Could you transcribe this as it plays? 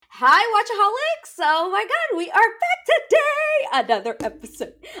Hi, Watchaholics! Oh my god, we are back today!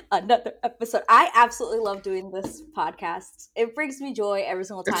 Another episode. I absolutely love doing this podcast. It brings me joy every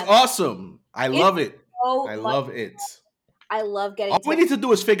single It's time. awesome. I It's love it. so I much. love it. I love All getting we to. need to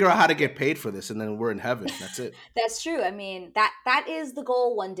do is figure out how to get paid for this, and then we're in heaven. That's it. That's true. I mean, that is the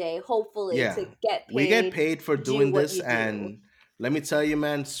goal one day, hopefully, Yeah. to get We get paid paid for to do doing what this, you do. and let me tell you,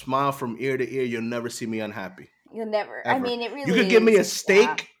 man, smile from ear to ear. You'll never see me unhappy. You'll never. I Ever. mean, it You really could give me is. a Yeah.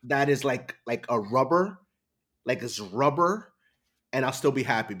 steak that is like a rubber, like it's rubber, and I'll still be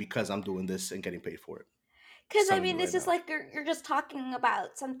happy because I'm doing this and getting paid for it. Because Just I telling you mean, it's right just now. like you're just talking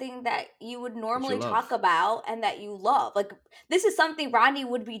about something that you would That you normally talk love. about and that you love. Like this is something Rodney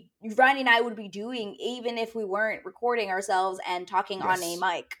and I would be doing even if we weren't recording ourselves and talking on a Yes.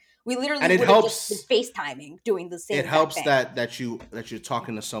 mic. We literally And it would have just been helps FaceTiming doing the same it exact helps thing. that you're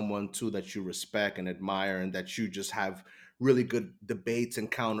talking to someone too that you respect and admire, and that you just have really good debates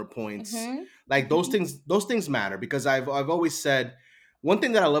and counterpoints. Mm-hmm. Like Mm-hmm. those things matter, because I've always said one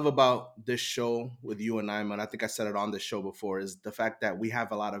thing that I love about this show with you and I, man, I think I said it on the show before, is the fact that we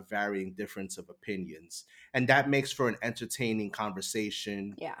have a lot of varying difference of opinions, and that makes for an entertaining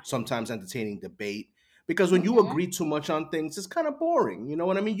conversation, Yeah. sometimes entertaining debate. Because when you Mm-hmm. agree too much on things, it's kind of boring. You know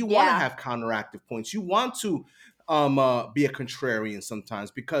what I mean? You want to Yeah. have counteractive points. You want to be a contrarian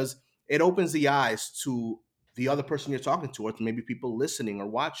sometimes, because it opens the eyes to the other person you're talking to, or to maybe people listening or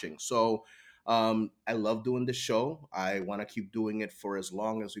watching. So I love doing this show. I want to keep doing it for as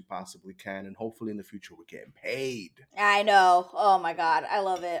long as we possibly can, and hopefully in the future we're getting paid. I know. Oh my god, I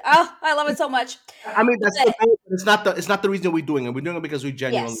love it. Oh, I love it so much. I mean, that's the But goal, but it's not the reason we're doing it. We're doing it because we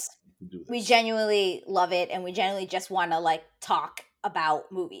genuinely yes, want to do we this. genuinely love it and we genuinely just want to like talk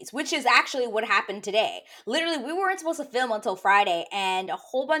about movies, which is actually what happened today. Literally, we weren't supposed to film until Friday, and a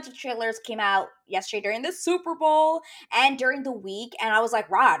whole bunch of trailers came out yesterday during the Super Bowl and during the week. And I was like,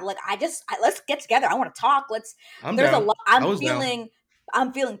 Rod, like, let's get together. I want to talk. I'm There's a down. lot. I was down.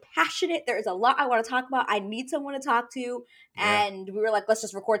 I'm feeling passionate. There's a lot I want to talk about. I need someone to talk to. Yeah. And we were like, let's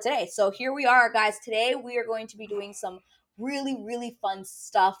just record today. So here we are, guys. Today we are going to be doing some really, really fun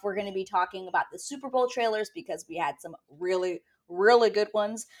stuff. We're going to be talking about the Super Bowl trailers because we had some really, really good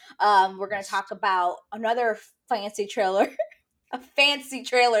ones. We're going to Yes. talk about another fancy trailer. A fancy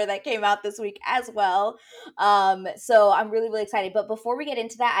trailer that came out this week as well. So I'm really, really excited. But before we get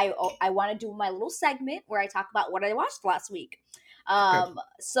into that, I want to do my little segment where I talk about what I watched last week. Okay.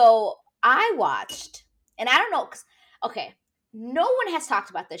 So I watched, and I don't know, okay, no one has talked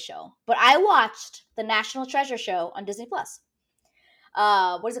about this show, but I watched the National Treasure show on Disney Plus.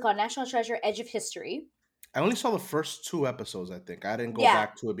 What is it called? National Treasure: Edge of History. I only saw the first two episodes, I think. I didn't go Yeah.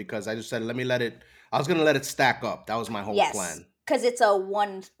 back to it because I just said, let me let it. I was going to let it stack up. That was my whole Yes, plan. because it's a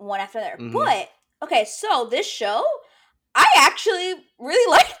one after the other. Hmm. But okay, so this show, I actually really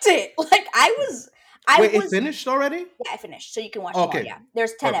liked it. Like I Wait, it was. finished already? Yeah, I finished, so you can watch them all. Okay, Yeah,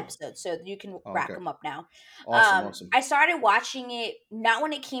 there's 10 perfect. episodes, so you can Oh, rack okay, them up now. awesome, awesome. I started watching it not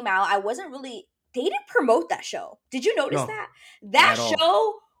when it came out. I wasn't really. They didn't promote that show. Did you notice No, that? not That at all.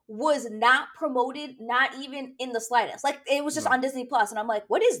 show was not promoted, not even in the slightest. Like it was just No. on Disney Plus, and I'm like,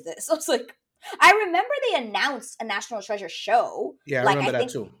 what is this? I was like, I remember they announced a National Treasure show. Yeah, I Like I remember that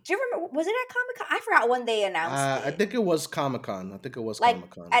think, too. do you remember? Was it at Comic Con? I forgot when they announced I it. think it was Comic Con. I think it was Like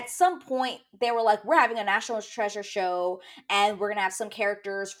Comic Con. at some point they were like, we're having a National Treasure show and we're gonna have some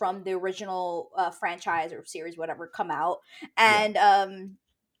characters from the original franchise or series, whatever, come out. Yeah. And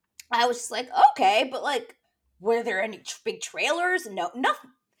I was just like, okay, but like, were there any big trailers? No, nothing.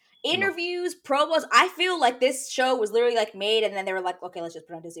 No. Interviews, promos. I feel like this show was literally like made, and then they were like, okay, let's just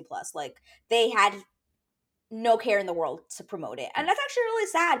put it on Disney Plus. Like they had no care in the world to promote it, and No. that's actually really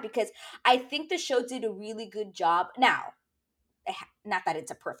sad because I think the show did a really good job. Now, not that it's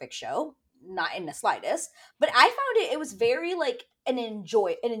a perfect show, not in the slightest, but I found it was very like an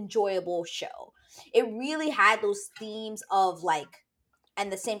enjoyable show. It really had those themes of like and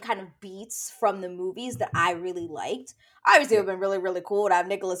the same kind of beats from the movies that I really liked. Obviously, it Yeah. would have been really, really cool to have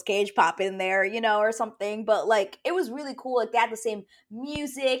Nicolas Cage pop in there, or something. But like, it was really cool. Like, they had the same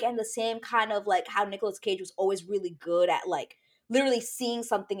music and the same kind of like how Nicolas Cage was always really good at like literally seeing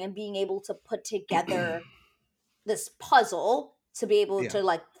something and being able to put together this puzzle to be able Yeah. to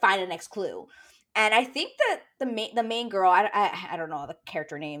like find the next clue. And I think that the main girl, I don't know the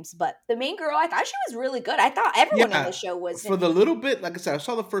character names, but the main girl, I thought she was really good. I thought everyone in the Yeah. show was. For the little bit, like I said, I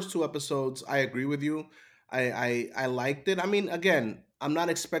saw the first two episodes. I agree with you. I liked it. I mean, again, I'm not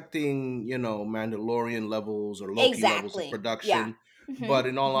expecting, Mandalorian levels or Loki levels of Exactly. Yeah. production, Hmm. but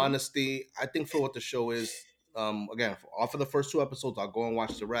in all Hmm. honesty, I think for what the show is, again, off of the first two episodes, I'll go and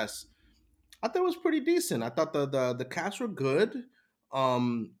watch the rest. I thought it was pretty decent. I thought the cast were good.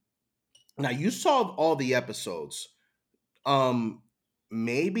 Um, Now you saw all the episodes. Um,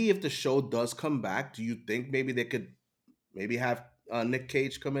 Maybe if the show does come back, do you think maybe they could maybe have Nick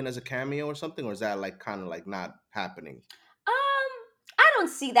Cage come in as a cameo or something, or is that like kind of like not happening? I don't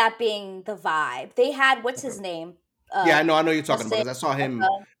see that being the vibe. They had what's Okay. his name? Yeah, Uh I know you're talking about Justin. because I saw him. uh,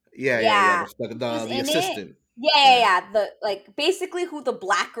 Yeah. yeah, The he's the in it. assistant. Yeah, yeah, Yeah, yeah. The like basically who the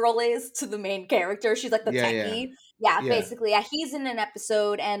black girl is to the main character. She's like the yeah, techie. Yeah, yeah. basically. Yeah, he's in an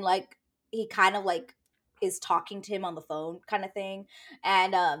episode and like he kind of like is talking to him on the phone kind of thing.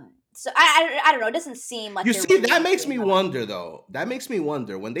 And so I don't know, it doesn't seem like You they're see, really that makes doing me that. wonder though. That makes me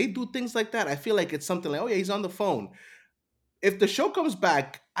wonder when they do things like that. I feel like it's something like, oh yeah, he's on the phone. If the show comes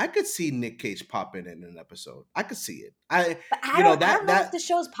back, I could see Nick Cage pop in an episode. I could see it. But I That don't know if that the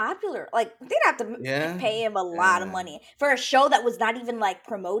show's popular. Like they'd have to yeah, pay him a lot of yeah. money for a show that was not even like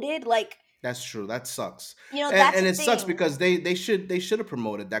promoted. Like, That's true. That sucks, that's and the it sucks thing. because they should have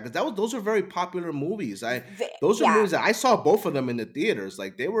promoted that because that was those are very popular movies. Those are Yeah, movies that I saw both of them in the theaters.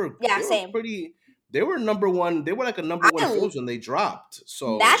 Like yeah, they were same. pretty. They were number one. They were like a number one I films when they dropped.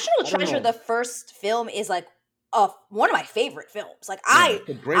 So National I don't Treasure, the know. first film, is like one of my favorite films. Like Yeah, it's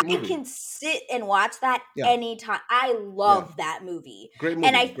a great I movie. can sit and watch that Yeah, anytime. I yeah, love that movie. great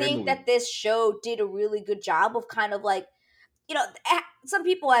And I movie. Great think movie. that this show did a really good job of kind of like, some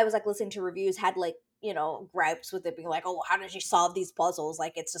people I was like listening to reviews had like, gripes with it being like, oh, how did she solve these puzzles?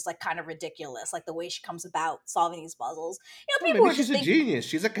 Like it's just like kind of ridiculous, like the way she comes about solving these puzzles. Well, People maybe were she's just a thinking, genius.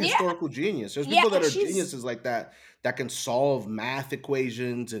 She's like a yeah, historical genius. There's yeah, people that are she's geniuses like that that can solve math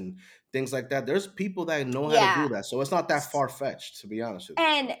equations and things like that. There's people that know how to do yeah. that. So it's not that far fetched, to be honest with you.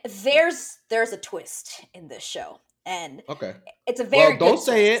 And So there's a twist in this show, and okay. it's a Well, very don't good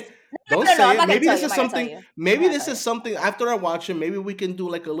say twist. it. No, Don't no, no, say I'm it. not gonna Maybe tell this you. I'm is not gonna tell something. you. I'm Maybe not gonna this tell is you. something. After I watch it, maybe we can do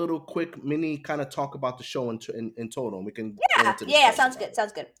like a little quick mini kind of talk about the show in total. And we can go Yeah, into yeah, yeah, discuss sounds about good. it.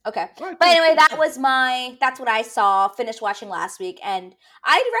 Sounds good. Okay. All right, But cool, anyway, cool, that cool. was that's what I saw, finished watching last week, and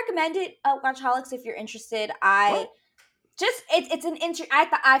I'd recommend it, Watchaholics, if you're interested. All right. I just it's an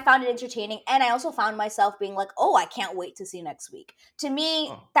I found it entertaining, and I also found myself being like, oh, I can't wait to see next week. To me,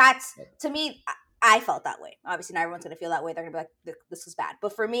 Oh, I felt that way. Obviously, not everyone's gonna feel that way. They're gonna be like, this is bad.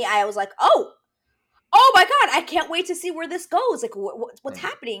 But for me, I was like, oh my god, I can't wait to see where this goes. Like, what's right.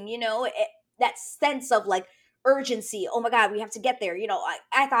 happening? That sense of like urgency. Oh my god, we have to get there.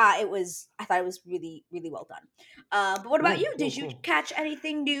 I thought it was really really well done. But what about Cool, you? cool, Did you cool. catch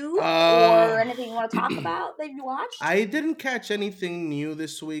anything new or Uh, anything you want to talk about that you watched? I didn't catch anything new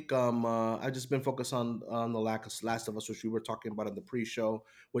this week. I just been focused on the Last of Us, which we were talking about in the pre-show,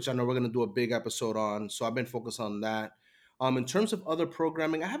 which I know we're gonna do a big episode on. So I've been focused on that. In terms of other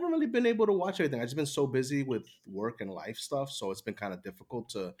programming, I haven't really been able to watch everything. I've just been so busy with work and life stuff, so it's been kind of difficult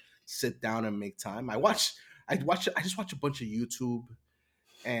to sit down and make time. I just watch a bunch of YouTube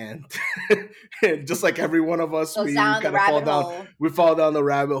and, and just like every one of us, Goes we down the kind of rabbit hole. fall down the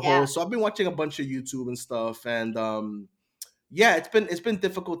rabbit hole. Yeah, So I've been watching a bunch of YouTube and stuff, and yeah, it's been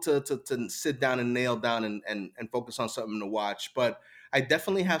difficult to sit down and nail down and focus on something to watch. But I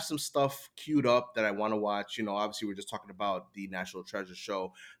definitely have some stuff queued up that I want to watch. Obviously we're just talking about the National Treasure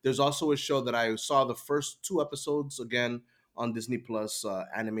show. There's also a show that I saw the first two episodes again on Disney Plus,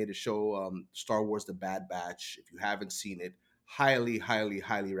 animated show, Star Wars: The Bad Batch. If you haven't seen it, highly, highly,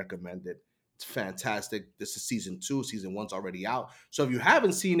 highly recommend it. It's fantastic. This is season two. Season one's already out. So if you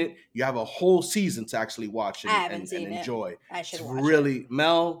haven't seen it, you have a whole season to actually watch I haven't and seen it. enjoy. I should It's watch it. really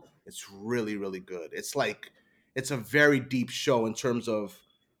Mel. It's really, really good. It's a very deep show in terms of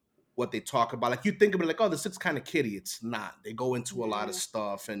what they talk about. Like you think of it like, oh, this is kind of kiddie. It's not. They go into a lot of Mm.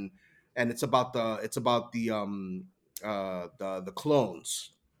 stuff and it's about the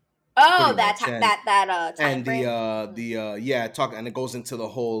clones Oh, pretty much time and frame. Mm. yeah talk and it goes into the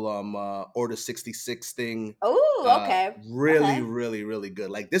whole Order 66 thing. Oh, okay, Really, okay. really, really good.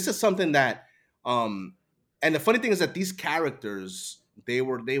 Like this is something that um and the funny thing is that these characters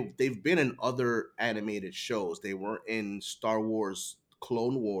they've been in other animated shows. They were in Star Wars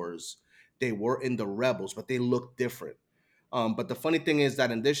Clone Wars, they were in the Rebels, but they look different. But the funny thing is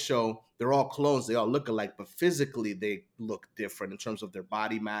that in this show, they're all clones. They all look alike, but physically they look different in terms of their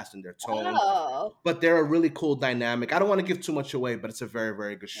body mass and their tone. Oh, But they're a really cool dynamic. I don't want to give too much away, but it's a very,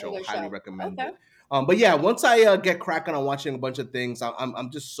 very good very show. good Highly show. recommend Okay. it. But yeah, once I get cracking on watching a bunch of things, I'm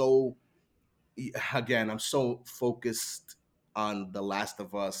just so again, I'm so focused on The Last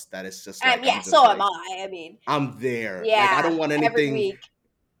of Us that it's just like Yeah, I'm just so am like I. I mean, I'm there. Like I yeah, don't want every anything. week.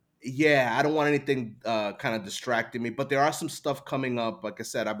 Yeah, I don't want anything kind of distracting me. But there are some stuff coming up. Like I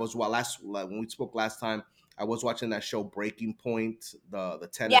said, when we spoke last time, I was watching that show Breaking Point, the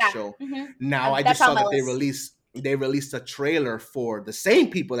tennis Yeah, show. hmm Now I that's just on saw my that they list. released. they released a trailer for the same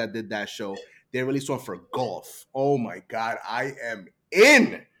people that did that show. They released one for golf. Oh my god, I am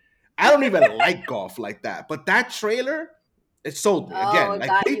in. I don't even like golf like that, but that trailer, it sold me Oh, again. it Like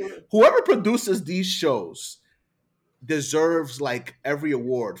got you. whoever produces these shows deserves like every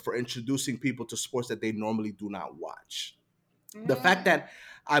award for introducing people to sports that they normally do not watch. The fact Mm, that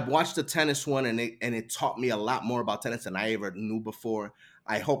I've watched the tennis one and it taught me a lot more about tennis than I ever knew before.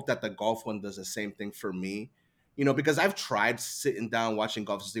 I hope that the golf one does the same thing for me. Because I've tried sitting down watching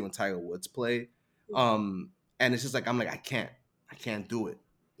golf to see when Tiger Woods play. Um, and it's just like I can't do it,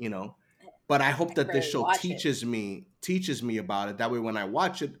 you know. But I hope I can that this barely show watch it. teaches me about it. That way when I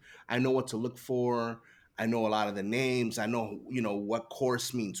watch it, I know what to look for. I know a lot of the names. I know, what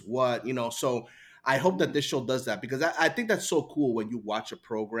course means what, so I hope that Mhm. this show does that because I think that's so cool when you watch a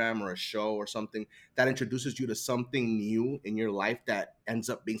program or a show or something that introduces you to something new in your life that ends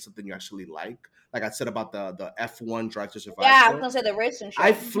up being something you actually like. Like I said about the F1 Drive to Survive Yeah, I was show. gonna say the racing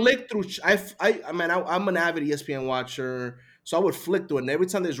I show. flicked through. I mean, I'm an avid ESPN watcher, so I would flick through it, and every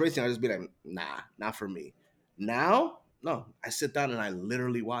time there's racing, I just be like, nah, not for me. Now, no, I sit down and I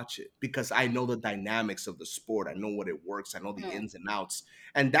literally watch it because I know the dynamics of the sport. I know what it works. I know the Mm, ins and outs,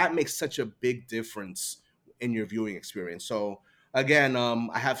 and that makes such a big difference in your viewing experience. So again,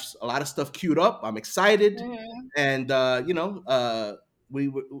 I have a lot of stuff queued up. I'm excited, mhm. and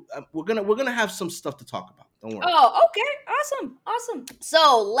we're gonna have some stuff to talk about. Don't worry. Oh, okay. Awesome. Awesome.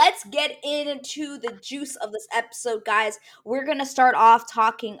 So let's get into the juice of this episode, guys. We're gonna start off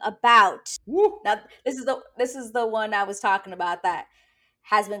talking about Woo! now this is the one I was talking about that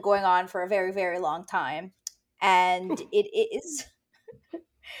has been going on for a very, very long time. And it is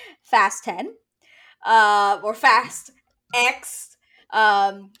Fast 10. Or Fast X.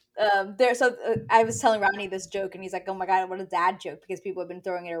 There. So I was telling Rodney this joke, and he's like, "Oh my god, what a dad joke!" Because people have been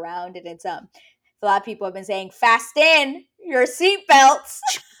throwing it around, and it's a lot of people have been saying, "Fasten your seatbelts."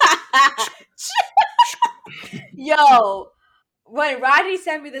 Yo, when Rodney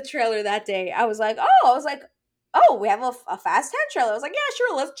sent me the trailer that day, oh, we have a Fast 10 trailer. I was like, yeah,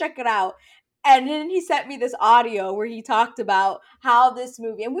 sure, let's check it out. And then he sent me this audio where he talked about how this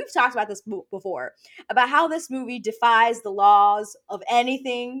movie, and we've talked about this before, about how this movie defies the laws of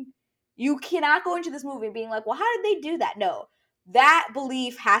anything. You cannot go into this movie being like, well, how did they do that? No, that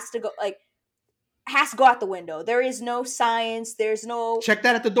belief has to go out the window. There is no science. There's no Check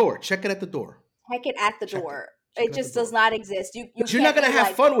that at the door. Check it at the door. check it at the Check it. door. Check It it at the just does door. not exist. You Because you're not can't gonna be have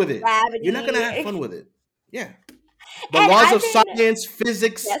like fun with it. You're not gonna have gravity. fun with it. Yeah. The And laws I've of been science,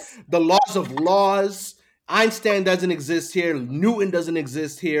 physics, yes, the laws of laws. Einstein doesn't exist here. Newton doesn't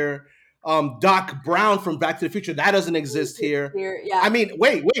exist here. Doc Brown from Back to the Future, that doesn't exist here. here, I yeah, mean,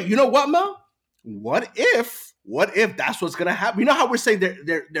 wait. You know what, Mel? What if that's what's gonna happen? You know how we're saying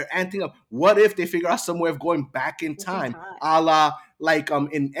they're anting up. What if they figure out some way of going back in just in time, time. a la like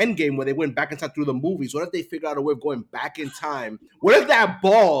in Endgame where they went back in time through the movies? What if they figure out a way of going back in time? What if that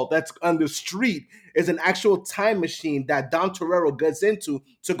ball that's on the street is an actual time machine that Dom Torero gets into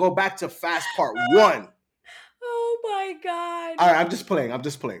to go back to Fast Part One? Oh my god. All right, I'm just playing. I'm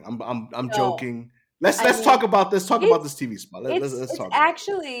just playing. I'm No, joking. Let's I let's mean talk about this. Talk about it's this TV spot. Let's it's talk about it.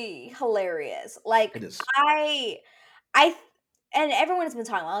 actually hilarious. It Like is. I and everyone has been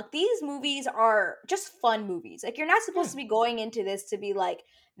talking about like these movies are just fun movies. Like you're not supposed Yeah. to be going into this to be like,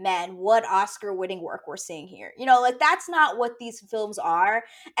 man, what Oscar winning work we're seeing here. Like that's not what these films are.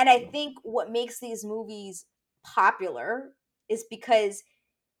 And I No. think what makes these movies popular is because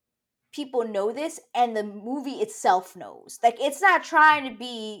people know this and the movie itself knows. Like it's not trying to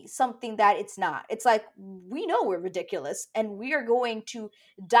be something that it's not. It's like we know we're ridiculous and we are going to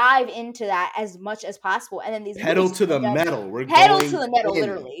dive into that as much as possible. And then these Pedal movies to the end up metal. We're pedal to going the metal in.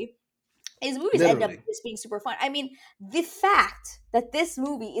 literally. These movies end up Literally. just being super fun. I mean, the fact that this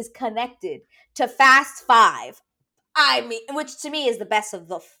movie is connected to Fast 5, I mean, which to me is the best of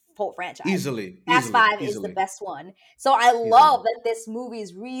the whole franchise. Easily. Fast Easily. Five is the Easily. best one. So I Easily. love that this movie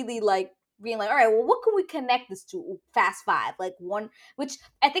is really like being like, all right, well, what can we connect this to? Fast Five, like one, which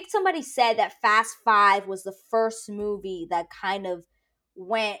I think somebody said that Fast Five was the first movie that kind of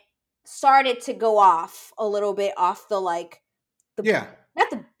went started to go off a little bit off the like the Yeah. not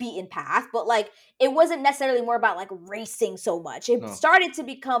the beaten path, but like it wasn't necessarily more about like racing so much. It No. started to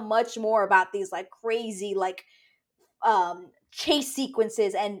become much more about these like crazy like chase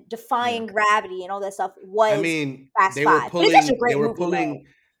sequences and Yeah. defying gravity and all that stuff I was mean, Fast they were Five. But it's such a pulling they great were movie though. pulling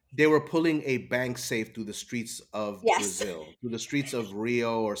they were pulling a bank safe through the streets of Yes. Brazil, through the streets of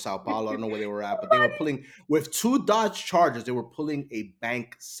Rio or Sao Paulo. I don't know where they were at, but they were pulling with two Dodge Chargers. They were pulling a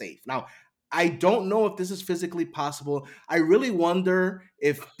bank safe. Now, I don't know if this is physically possible. I really wonder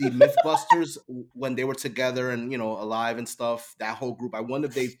if the Mythbusters, when they were together and alive and stuff, that whole group, I wonder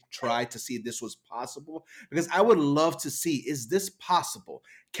if they tried to see if this was possible. Because I would love to see, is this possible?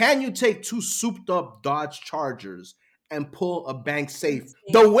 Can you take two souped up Dodge Chargers and pull a bank safe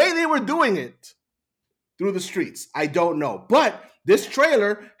the way they were doing it through the streets? I don't know. But this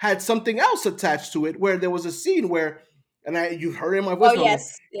trailer had something else attached to it, where there was a scene where, and you heard it in my Oh voice memo,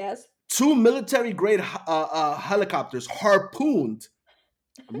 yes, yes. two military grade helicopters harpooned,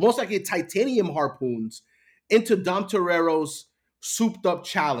 most likely titanium harpoons, into Dom Toretto's souped up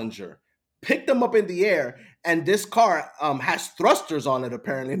Challenger, picked them up in the air, and this car has thrusters on it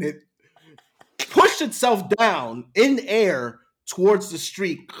apparently, and it pushed itself down in air towards the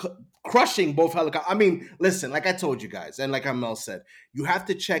street, crushing both helicopters. I mean, listen, like I told you guys, and like Amel said, you have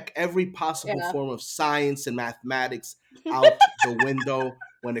to check every possible Yeah. form of science and mathematics out the window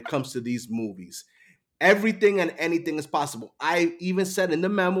when it comes to these movies. Everything and anything is possible. I even said in the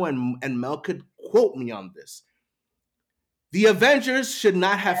memo, and Mel could quote me on this. The Avengers should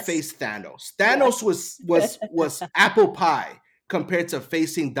not have Yes. faced Thanos. Yes. Thanos was apple pie compared to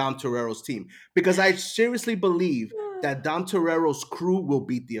facing Dom Toretto's team, because I seriously believe that Dom Toretto's crew will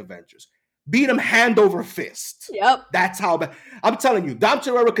beat the Avengers. Beat them hand over fist. Yep. That's how bad. I'm telling you, Dom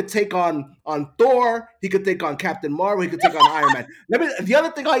Toretto could take on Thor. He could take on Captain Marvel. He could take on Iron Man. The other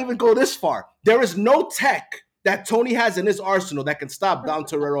thing, I'll even go this far. There is no tech that Tony has in his arsenal that can stop Dom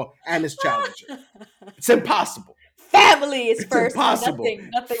Toretto and his Challenger. It's impossible. Family is It's first. impossible.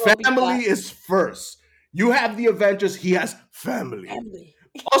 Nothing will beat Family that. is first. You have the Avengers. He has family. Family.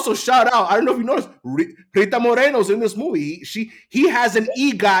 Also, shout out. I don't know if you noticed, Rita Moreno's in this movie. He has an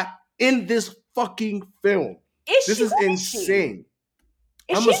EGOT in this fucking film. Is This she? is Who is she? insane.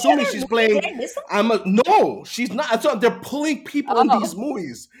 Is I'm she in the assuming other she's movie? Did playing. I miss them? No, she's not. So they're pulling people in these Oh.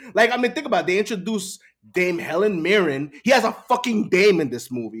 movies. Like, I mean, think about it. They introduced Dame Helen Mirren. He has a fucking dame in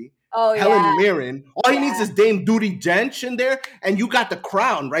this movie. Oh Helen yeah. Mirren. All he needs Yeah. is Dame Duty Dench in there, and you got the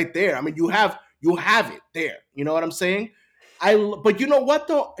crown right there. I mean, you have it there. You know what I'm saying? But you know what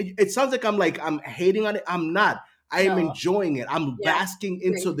though? It sounds like I'm hating on it. I'm not. I am No. enjoying it. I'm Yeah. basking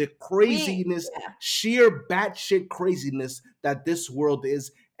into Agree. the craziness, Yeah. sheer batshit craziness that this world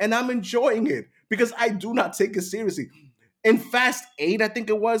is, and I'm enjoying it because I do not take it seriously. In Fast 8, I think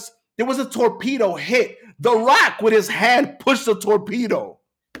it was, there was a torpedo hit. The Rock with his hand pushed the torpedo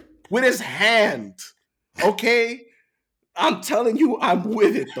with his hand. Okay? I'm telling you, I'm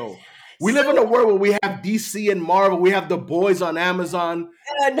with it though. We live in a So world where we have DC and Marvel. We have The Boys on Amazon.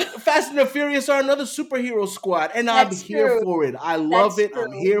 no, Fast and the Furious are another superhero squad, and I'm that's here true. for it. I love That's it.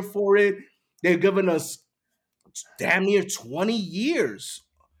 I'm true. here for it. They've given us damn near 20 years,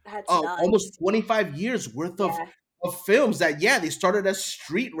 That's almost nuts. 25 years worth Yeah. of films that, yeah, they started as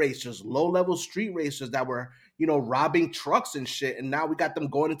street racers, low level street racers that were, robbing trucks and shit. And now we got them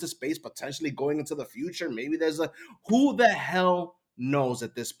going into space, potentially going into the future. Maybe there's who the hell knows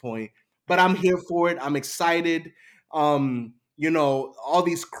at this point, but I'm here for it. I'm excited. All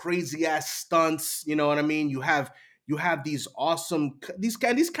these crazy ass stunts, you know what I mean? You have these awesome, these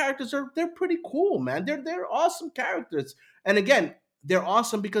characters they're pretty cool, man. They're awesome characters. And again, they're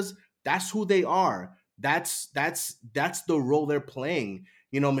awesome because that's who they are. That's the role they're playing.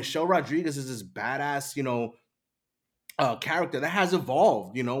 Michelle Rodriguez is this badass, character that has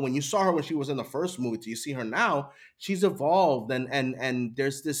evolved. When you saw her when she was in the first movie, to you see her now, she's evolved, and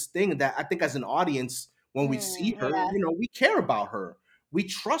there's this thing that I think as an audience, when we see her, Yeah. we care about her, we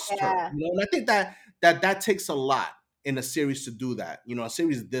trust her. Yeah. And I think that takes a lot in a series to do that. A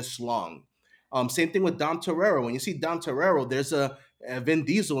series this long. Same thing with Dom Toretto. When you see Dom Toretto, there's a Vin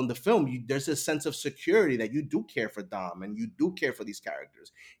Diesel in the film. There's a sense of security that you do care for Dom, and you do care for these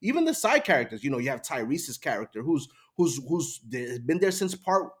characters. Even the side characters. You have Tyrese's character, who's been there since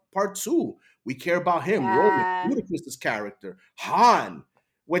part two. We care about him. Roman, Yeah. Ludacris's character, Han.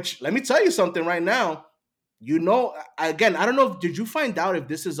 Which, let me tell you something right now. Again, I don't know. Did you find out if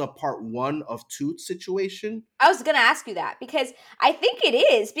this is a part one of two situation? I was gonna ask you that because I think it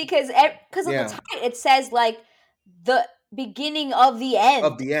is because of the Yeah, title it says like the beginning of the of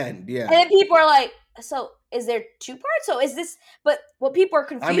end, the end. and Yeah. then people are like, so is there two parts? So is this? But what people are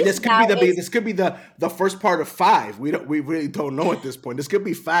I mean, confused about is this could be the first part of five. We really don't know at this point. This could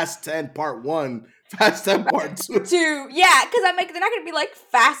be Fast 10 Part 1, Fast 10 Part 2. two, yeah, because I'm like they're not gonna be like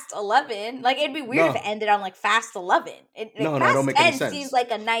Fast 11. Like it'd be weird if it No, ended on like Fast 11. Like, no, it don't Fast make any 10 seems sense.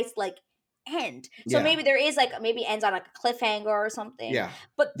 like a nice like end. So Yeah, maybe there is like maybe ends on like a cliffhanger or something. yeah,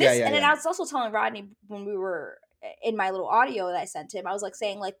 But yeah, this, yeah, and then yeah. I was also telling Rodney when we were in my little audio that I sent him, I was like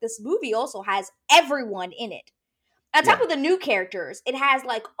saying like this movie also has everyone in it. On top Yeah. of the new characters, it has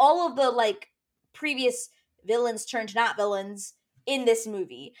like all of the like previous villains turned not villains in this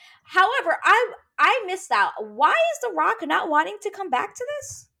movie. However, I missed out. Why is The Rock not wanting to come back to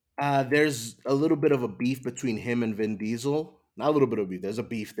this? There's a little bit of a beef between him and Vin Diesel. Not a little bit of beef. There's a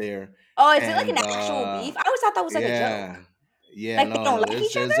beef there, Oh, is it like and an actual beef? I always thought that was like a joke. yeah, yeah. Like they No, don't no. like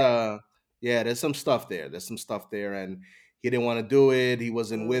each Yeah. There's some stuff there. There's some stuff there, and he didn't want to do it. He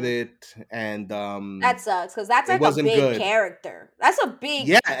wasn't with other. it, and That sucks because that's it like a wasn't big good. character. That's a big,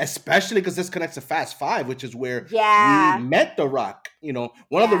 Yeah, especially because this connects to Fast Five, which is where we yeah, met The Rock.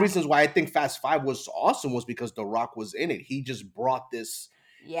 One of the yeah, reasons why I think Fast Five was awesome was because The Rock was in it. He just brought this.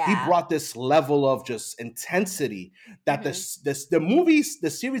 He yeah, brought this level of just intensity that hmm the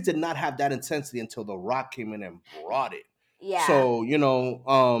series did not have that intensity until The Rock came in and brought it. yeah. So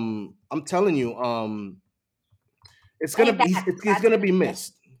I'm telling you, it's I gonna think be he's that's gonna gonna be be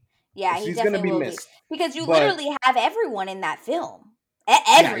missed. missed. Yeah, he He's gonna definitely be will be missed. because you But literally have everyone in that film.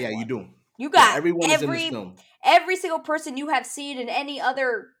 yeah, you Everyone. do. You Yeah, got everyone is in this film. every single person you have seen in any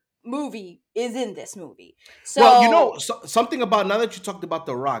other movie is in this movie. Well, So something about now that you talked about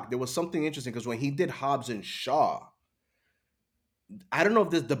The Rock, there was something interesting because when he did Hobbs and Shaw, I don't know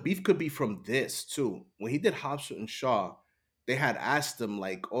if the beef could be from this too. When he did Hobbs and Shaw, they had asked him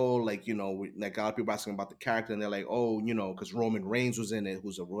like, oh, like like a lot of people asking about the character, and they're like, oh, because Roman Reigns was in it,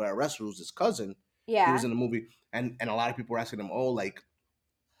 who's a wrestler, who's his cousin. He was yeah. in the movie, and a lot of people were asking him, oh,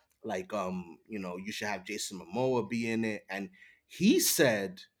 you should have Jason Momoa be in it, and he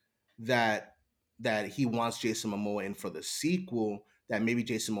said that he wants Jason Momoa in for the sequel, that maybe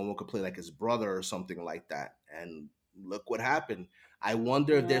Jason Momoa could play like his brother or something like that. And look what happened. I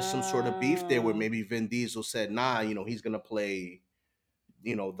wonder if there's some sort of beef there where Mm, maybe Vin Diesel said, nah, he's gonna play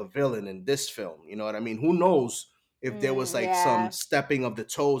the villain in this film. You know what I mean? Who knows if there was like some yeah. stepping of the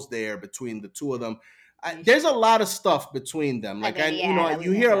toes there between the two of them. Yeesh. There's a lot of stuff between them. I Like, mean, and yeah, that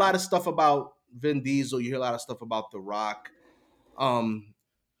you we can hear a lot tell. of stuff about Vin Diesel. You hear a lot of stuff about The Rock. Um,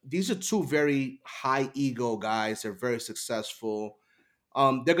 these are two very high ego guys. They're very successful.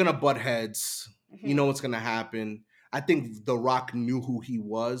 They're gonna butt heads. You know Hmm what's gonna happen. I think The Rock knew who he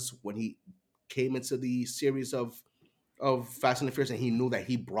was when he came into the series of Fast and the Furious, and he knew that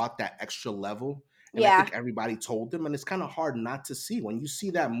he brought that extra level. And I Yeah, think everybody told him, and it's kind of hard not to see when you see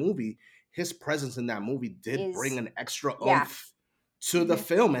that movie. His presence in that movie did bring is an extra yeah. oomph to the hmm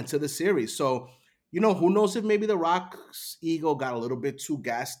film and to the series. So, who knows if maybe The Rock's ego got a little bit too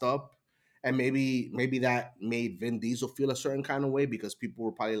gassed up, and maybe that made Vin Diesel feel a certain kind of way because people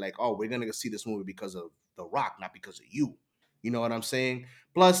were probably like, "Oh, we're gonna go see this movie because of The Rock, not because of you." You know what I'm saying?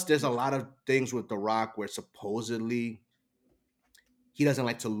 Plus, there's a lot of things with The Rock where supposedly he doesn't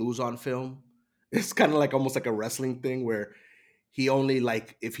like to lose on film. It's kind of like almost like a wrestling thing where he only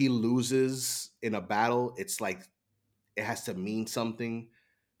like if he loses in a battle, it's like it has to mean something.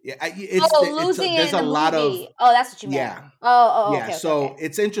 Yeah, Oh, losing it there's in a the lot of movie. Oh, that's what you meant. yeah, yeah. Okay, okay, So okay.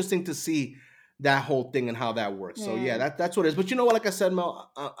 it's interesting to see that whole thing and how that works. So yeah, Hmm. that's what it is. But you know what? Like I said,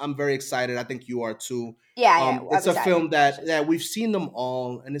 Mel, I'm very excited. I think you are too. Yeah, yeah. I'm It's a excited. film that we've seen them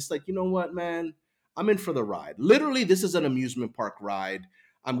all, and it's like you know what, man, I'm in for the ride. Literally, this is an amusement park ride.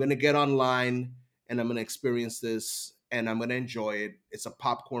 I'm gonna get online and I'm gonna experience this, and I'm gonna enjoy it. It's a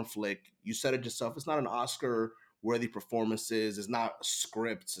popcorn flick. You said it yourself. It's not an Oscar worthy performances. It's not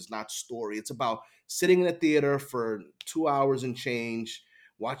scripts. It's not story. It's about sitting in a theater for 2 hours and change,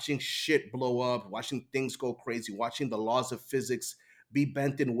 watching shit blow up, watching things go crazy, watching the laws of physics be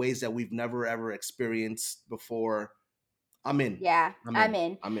bent in ways that we've never ever experienced before. I'm in. Yeah, I'm I'm in.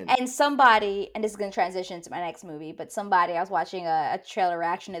 in. I'm in. And somebody, and this is gonna transition to my next movie, but somebody, I was watching a trailer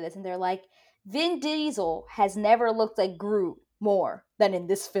reaction to this, and they're like, Vin Diesel has never looked like Groot more than in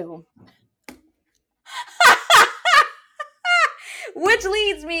this film. Which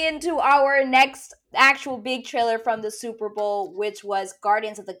leads me into our next actual big trailer from the Super Bowl, which was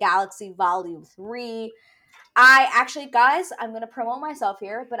Guardians of the Galaxy Volume 3. I actually, guys, I'm going to promote myself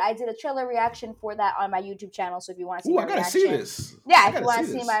here, but I did a trailer reaction for that on my YouTube channel. So if you want to see Ooh, my I gotta see reaction, this. yeah, I if you gotta want see to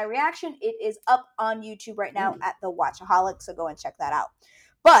see this. my reaction, it is up on YouTube right now Ooh. at the Watchaholic. So go and check that out.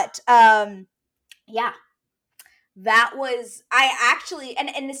 But yeah, that was I actually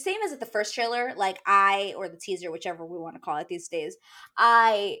and the same as at the first trailer, like or the teaser, whichever we want to call it these days.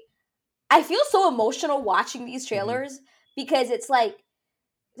 I I feel so emotional watching these Mhm. trailers because it's like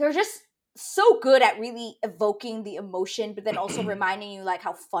they're just so good at really evoking the emotion, but then also reminding you like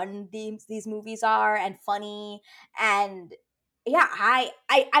how fun these movies are and funny. And yeah,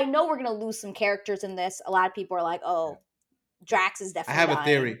 I know we're gonna lose some characters in this. A lot of people are like, oh, Drax is I definitely have a dying.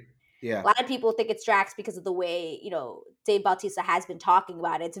 theory. Yeah. A lot of people think it's Drax because of the way, Dave Bautista has been talking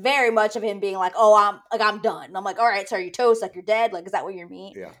about it. It's very much of him being like, "Oh, I'm done." And I'm like, "All right, so are you toast? Like you're dead? Like is that what you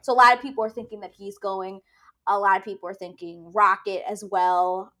mean?" Yeah. So a lot of people are thinking that he's going. A lot of people are thinking Rocket as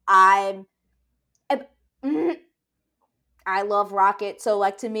well. I, mm, I love Rocket. So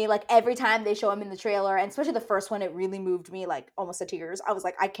like to me, like every time they show him in the trailer, and especially the first one, it really moved me like almost to tears. I was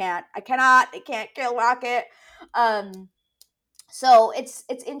like, they can't kill Rocket. Um, so it's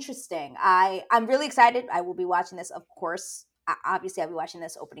interesting. I'm really excited. I will be watching this, of course. Obviously, I'll be watching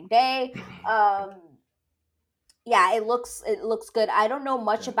this opening day. Um, yeah, it looks good. I don't know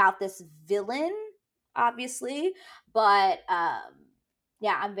much Yeah. about this villain, obviously, but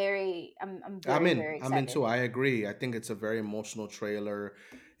yeah, I'm I'm very in. very I'm excited. into. I agree. I think it's a very emotional trailer.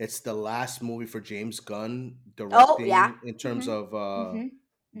 It's the last movie for James Gunn Oh yeah. directing in terms Mhm. of Mhm.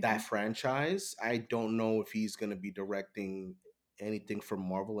 that Mhm. franchise. I don't know if he's going to be directing anything for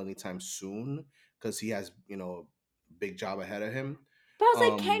Marvel anytime soon because he has, a big job ahead of him. But I was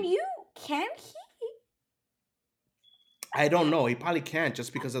like, Um, can he? I don't know. He probably can't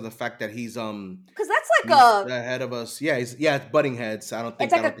just because of the fact that Because that's he's ahead of us. Yeah, it's butting heads. it's I like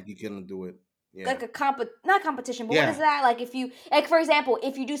don't a think he can do it. Yeah. like a not competition, but what is Yeah. that? Like if you like for example,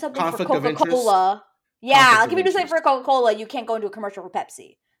 if you do something for Conflict of interest. Coca-Cola, yeah, Conflict like of if you do something for interest. Coca-Cola, you can't go into a commercial for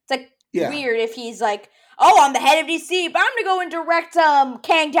Pepsi. It's like Yeah. weird if he's like, "Oh, I'm the head of DC, but I'm gonna go and direct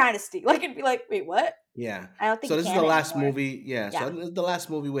Kang Dynasty." Like it'd be like, "Wait, what?" Yeah. I don't think So he this is the can last anymore. movie. Yeah. So Yeah. this is the last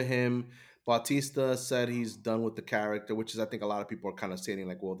movie with him. Bautista said he's done with the character, which is I think a lot of people are kind of saying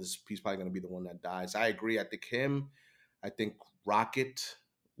like, well, this he's probably going to be the one that dies. I agree. I think him. I think Rocket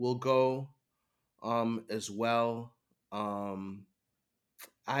will go as well. Um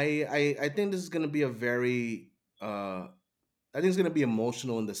I think this is going to be a very I think it's going to be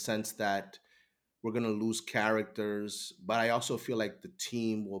emotional in the sense that we're going to lose characters, but I also feel like the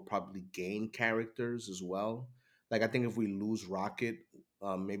team will probably gain characters as well. Like I think if we lose Rocket,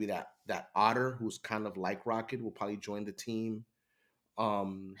 maybe that Otter, who's kind of like Rocket, will probably join the team.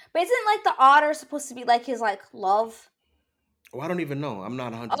 Um, But isn't like the otter supposed to be like his like love? I don't even know. I'm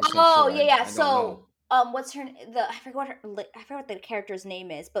not 100% Oh sure. yeah, yeah. I don't So know. what's her the I forgot I forgot what the character's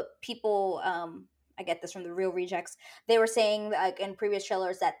name is, but people I get this from the real rejects. They were saying like in previous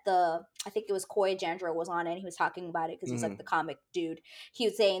trailers that the I think it was Koi Jandro was on it and he was talking about it because he's like the Hmm. comic dude. He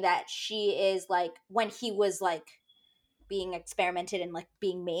was saying that she is like when he was like being experimented and like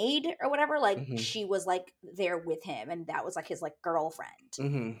being made or whatever, like Hmm. she was like there with him and that was like his like girlfriend.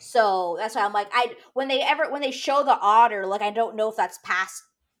 Hmm. So that's why I'm like I when they show the otter, like I don't know if that's past,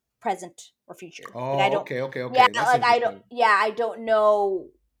 present, or future. Like I Oh, don't okay, okay, yeah, okay. That's like interesting. I don't know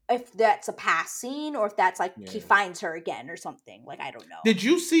if that's a past scene or if that's like he Yeah. finds her again or something. Like I don't know. Did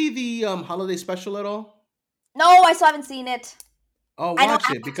you see the holiday special at all? No, I still haven't seen it. Oh, I know I watch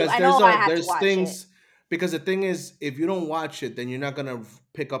it have to. because I know I have to there's watch it. things because the thing is if you don't watch it then you're not gonna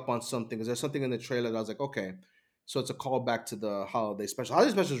pick up on something because there's something in the trailer that I was like okay, so it's a callback to the holiday special.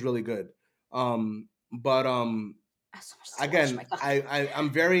 Holiday special is really good, but I have so much to watch. My again, God.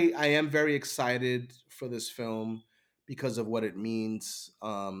 I am very excited for this film because of what it means.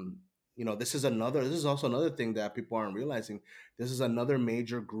 This is also another thing that people aren't realizing. This is another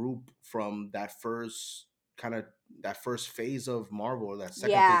major group from kind of that first phase of Marvel or that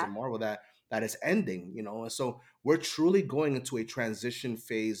second phase of Yeah, Marvel that is ending, and so we're truly going into a transition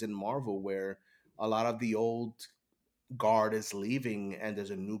phase in Marvel where a lot of the old guard is leaving and there's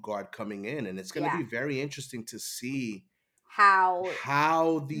a new guard coming in, and it's going to yeah. be very interesting to see How?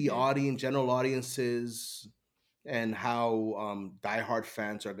 how the Mhm. general audiences and how diehard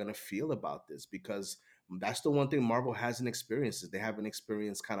fans are going to feel about this because that's the one thing Marvel hasn't experienced is they haven't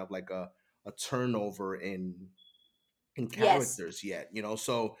experienced kind of like a turnover in Yes. characters yet,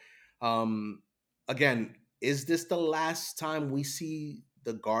 so um again, is this the last time we see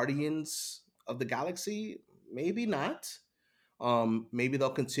the Guardians of the Galaxy? Maybe not. Maybe they'll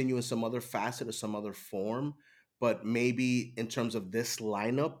continue in some other facet or some other form, but maybe in terms of this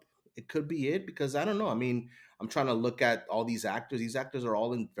lineup, it could be it because I don't know. I mean, I'm trying to look at all these actors. These actors are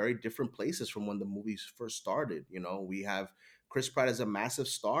all in very different places from when the movies first started. We have Chris Pratt is a massive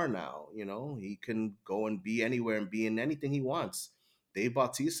star now. He can go and be anywhere and be in anything he wants. Dave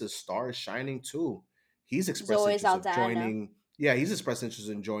Bautista's star is shining too. He's expressed Zoe interest of Saldana. joining. Yeah, he's expressed interest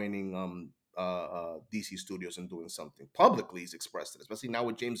in joining DC Studios and doing something publicly. He's expressed it, especially now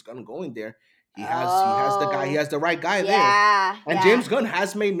with James Gunn going there. He Oh, has the right guy there. yeah, And yeah. James Gunn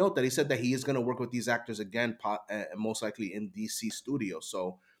has made note that he said that he is going to work with these actors again, most likely in DC Studios.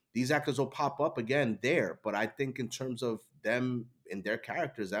 So these actors will pop up again there. But I think in terms of them and their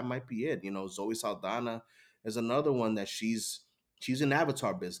characters, that might be it. Zoe Saldana is another one that she's in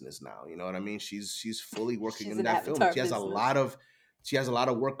Avatar business now. You know what I mean? She's fully working She's in an that film. Avatar business. She has a lot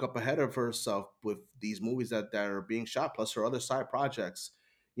of work up ahead of herself with these movies that are being shot, plus her other side projects.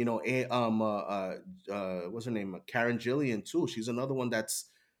 You know, what's her name? Karen Gillian too. She's another one that's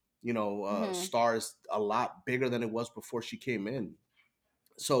Hmm. stars a lot bigger than it was before she came in.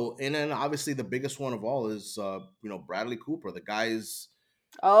 So, and then obviously the biggest one of all is Bradley Cooper. The guy is,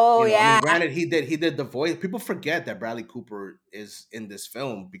 Oh I mean, yeah, granted, he did the voice. People forget that Bradley Cooper is in this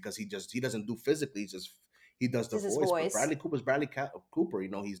film because he doesn't do physically. He does the just his voice. But voice. Bradley Cooper's Cooper.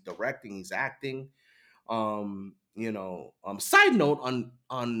 He's directing, he's acting. Side note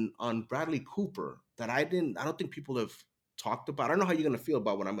on Bradley Cooper that I don't think people have talked about. I don't know how you're gonna feel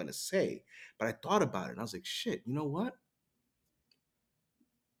about what I'm gonna say, but I thought about it and I was like, shit. You know what?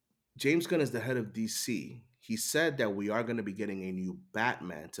 James Gunn is the head of DC. He said that we are going to be getting a new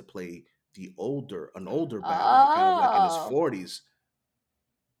Batman to play an older Batman, kind of like in his Oh, 40s.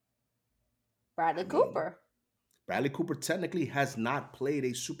 I Bradley mean, Cooper. Bradley Cooper technically has not played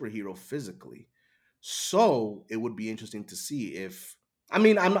a superhero physically. So it would be interesting to see if I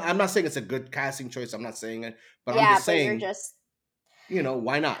mean, I'm not saying it's a good casting choice. I'm not saying it, but I'm Yeah, just but you're saying, just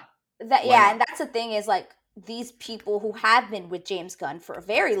why not? that. Why Yeah, and not? that's the thing is like these people who have been with James Gunn for a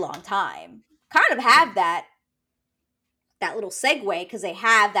very long time kind of Yeah. have that little segue because they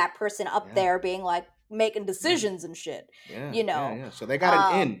have that person up Yeah. there being like making Yeah. decisions and shit. Yeah, You yeah, know, yeah. So they got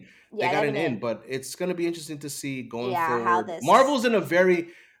an in. They yeah, they got have an an in, in. but it's going to be interesting to see going Yeah, how forward. this. Marvel's in a very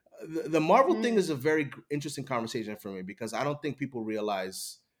the Marvel thing Mm, is a very interesting conversation for me because I don't think people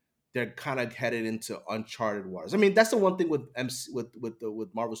realize they're kind of headed into uncharted waters. I mean, that's the one thing with MC,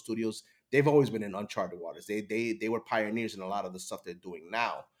 with Marvel Studios. They've always been in uncharted waters. They were pioneers in a lot of the stuff they're doing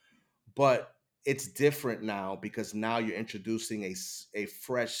now, but it's different now because now you're introducing a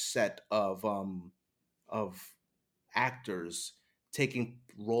fresh set of actors taking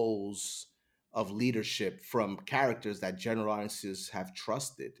roles of leadership from characters that general audiences have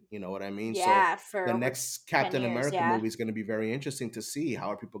trusted. You know what I mean? So yeah, for the over next 10 Captain years. America Yeah. movie is going to be very interesting to see how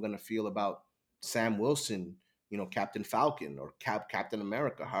are people going to feel about Sam Wilson, Captain Falcon or Captain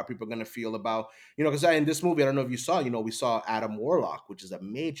America. How are people going to feel about, because in this movie, I don't know if you saw, we saw Adam Warlock, which is a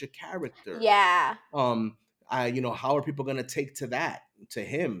major character. Yeah. How are people going to take to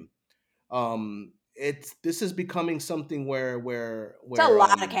him? It's this is becoming something where It's a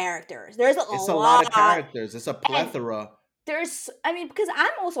lot of characters. There's a it's a lot of lot. characters. It's a And plethora. I mean, because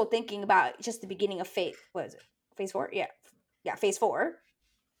I'm also thinking about just the beginning of what is it? Phase four? Yeah. Yeah, phase four.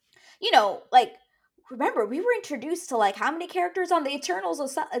 Like, remember, we were introduced to like how many characters on the Eternals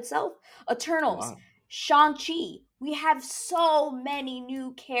itself? A Eternals. lot. Shang-Chi. We have so many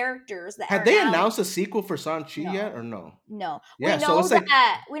new characters that Have are they now. announced a sequel for Shang-Chi yet or No. no? No. Yeah, so it's like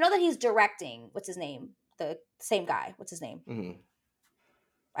We know that he's directing. What's his name? The same guy. What's his name? mhm,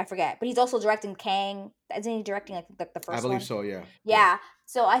 I forget. But he's also directing Kang. Isn't he directing like the I first believe one? so, yeah. Yeah. Yeah.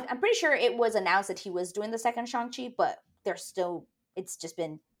 So I'm pretty sure it was announced that he was doing the second Shang-Chi, but there's still it's just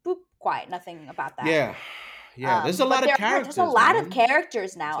been boop quiet, nothing about that. Yeah. Yeah, there's a But lot of there's a characters, lot of man.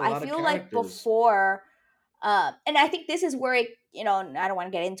 characters There's now. a I lot of feel like characters. before, and I think this is where and I don't want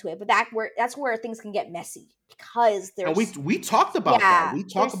to get into it, but that's where things can get messy because And we there's we talked about that. yeah, We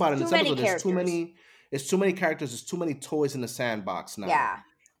talk there's about it in too this many episode. characters. There's too many characters, there's too many toys in the sandbox now. Yeah,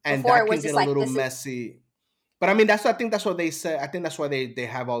 And before that it can was get just a like little this is messy. But I mean, I think that's what they said. I think that's why they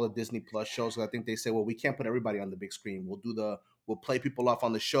have all the Disney Plus shows. I think they say, well, we can't put everybody on the big screen. We'll play people off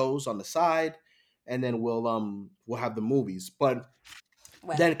on the shows on the side, and then we'll have the movies. But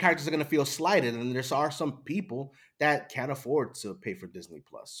well, then characters are gonna feel slighted, and there are some people that can't afford to pay for Disney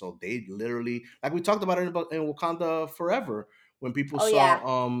Plus, so they literally, like we talked about it in Wakanda Forever, when people oh yeah,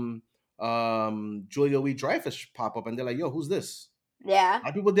 saw Julia Louis Dreyfus pop up, and they're like, "Yo, who's this?" yeah, A lot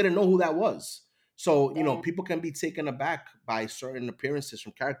of people didn't know who that was. So, then people can be taken aback by certain appearances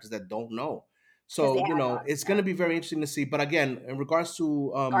from characters that don't know. because they So, haven't gone. it's going Yeah, to be very interesting to see. But again, in regards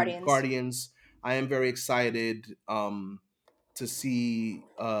to Guardians. Guardians, I am very excited to see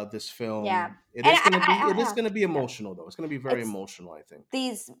this Yeah, film. and It is yeah, going to be yeah. emotional though. It's going to be very It's emotional, I think.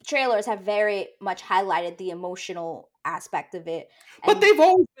 these trailers have very much highlighted the emotional aspect of it, But and they've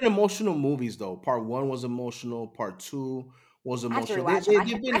always been emotional movies though. Part 1 was emotional, part 2 was I have to emotional. rewatch them. They've I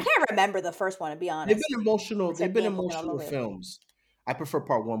been can't remember the first one to be They've honest. been emotional. I They've start been thinking a little emotional bit. films. I prefer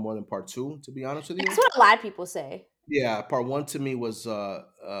part 1 more than part 2, to be honest with That's you. what a lot of people say. Yeah, part 1 to me was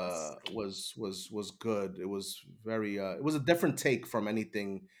good. It was very it was a different take from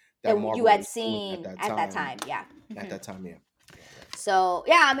anything that That you Marvel had was doing at seen that at that time. time, yeah. At Mhm. that time, yeah. Yeah, yeah. So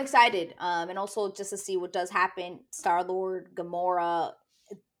yeah, I'm excited, and also just to see what does happen. Star Lord, Gamora.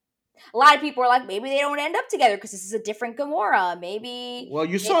 a lot of people are like, maybe they don't end up together because this is a different Gamora. Maybe Well,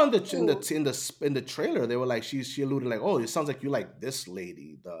 you they saw in the do. trailer, they were like she alluded like, oh, it sounds like you like this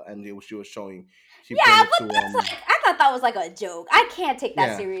lady, and she was showing, she Yeah, pointed but to that's like, I thought that was like a joke. I can't take that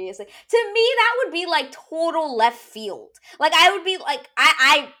yeah, seriously. To me, that would be like total left field. Like I would be like,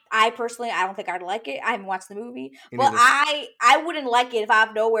 I personally, I don't think I'd like it. I haven't watched the movie, me but neither. I wouldn't like it if out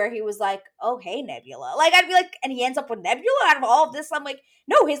of nowhere he was like, oh hey Nebula. Like I'd be like, and he ends up with Nebula out of all of this. I'm like,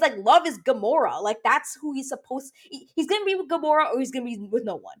 no, his like love is Gamora. Like that's who he's supposed. He's gonna be with Gamora or he's gonna be with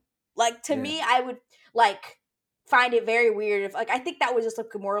no one. Like to Yeah. me, I would like find it very weird if like I think that was just like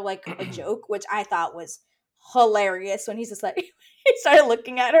more like a joke, which I thought was hilarious when he's just like he started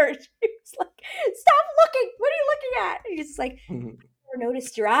looking at her and she was like, stop looking, what are you looking at? And he's just like, never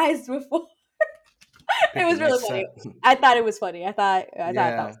noticed your eyes before. It Picked a was really nice funny. set. I thought it was funny. I thought that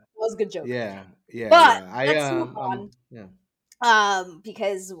Yeah, was a good joke. yeah, yeah, But yeah. I let's move on. yeah.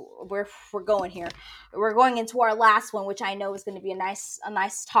 Because we're going here. We're going into our last one, which I know is going to be a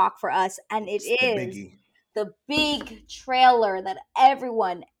nice talk for us, and it It's the is biggie. the big trailer that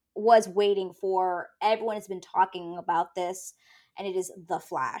everyone was waiting for. Everyone has been talking about this, and it is The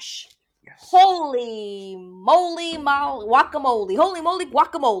Flash. Yes. Holy moly, guacamole! Holy moly,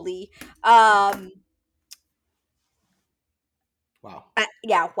 guacamole! Wow.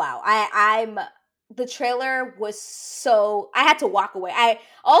 Yeah, wow. I'm the trailer was so I had to walk away. I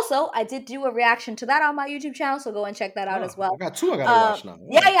did do a reaction to that on my YouTube channel, so go and check that out Oh, as well. I got two. I gotta watch now. All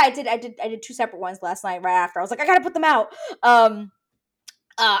Yeah, right. yeah, I did two separate ones last night right after. I was like, I gotta put them out.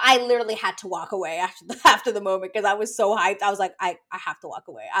 I literally had to walk away after after the moment because I was so hyped. I was like, I have to walk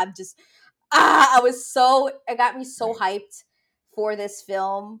away. I'm just it got me so Yeah. hyped for this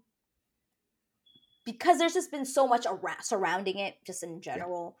film because there's just been so much surrounding it just in Yeah.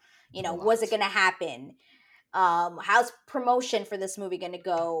 general. A Was it lot. going to happen? How's promotion for this movie going to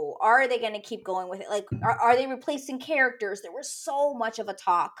go? Are they going to keep going with it? Like are they replacing characters? There was so much of a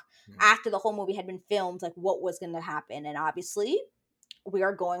talk Yeah. after the whole movie had been filmed, like what was going to happen. And obviously we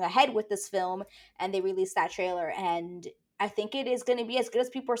are going ahead with this film, and they released that trailer, and I think it is going to be as good as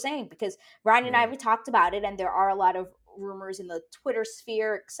people are saying because Ryan and I, Yeah. we talked about it, and there are a lot of rumors in the Twitter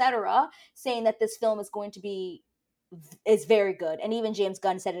sphere, etc., saying that this film is going to be is very good. And even James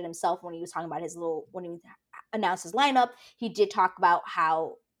Gunn said it himself when he was talking about his little when he announced his lineup. He did talk about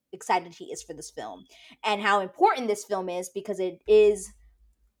how excited he is for this film and how important this film is because it is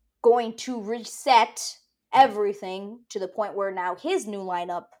going to reset Yeah. everything to the point where now his new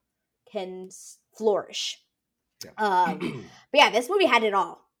lineup can flourish. Yeah. But yeah, this movie had it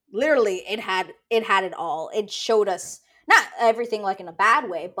all. Literally, it had it all. It showed Yeah. us not everything like in a bad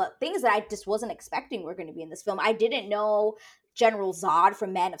way, but things that I just wasn't expecting were going to be in this film. I didn't know General Zod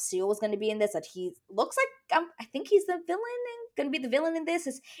from Man of Steel was going to be in this. That he looks like I think he's the villain and going to be the villain in this.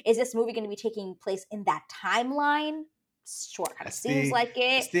 Is this movie going to be taking place in that timeline? Sure, kind of That's seems like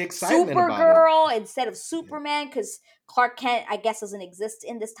it. the excitement about it. Supergirl instead of Yeah. Superman because Clark Kent, I guess, doesn't exist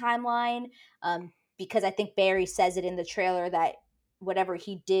in this timeline. Because I think Barry says it in the trailer that whatever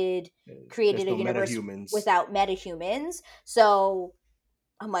he did There's created a no universe metahumans. without metahumans. So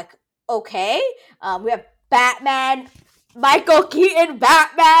I'm like, okay. We have Batman, Michael Keaton,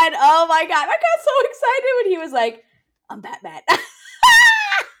 Batman. Oh my god, I got so excited when he was like, "I'm Batman."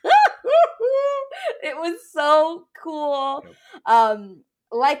 It was so cool. Yep.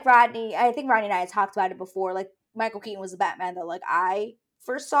 Like Rodney, I think Rodney and I had talked about it before. Like Michael Keaton was the Batman that like I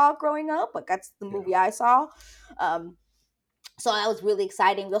first saw growing up. Like that's the Yeah. movie I saw. Um, so that was really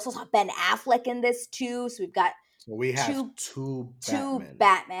exciting. We also saw Ben Affleck in this too. So we've got So we have two two two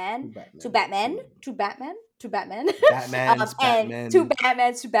Batmen. Two Batman, two Batmen. Batman, two Batman, two Batman, Batmans, and two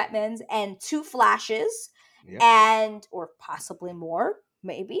Batmen. Batmans, two Batmans, and two Flashes, Yep. and or possibly more,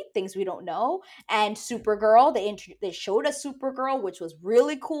 maybe things we don't know. And Yeah. Supergirl, they showed us Supergirl, which was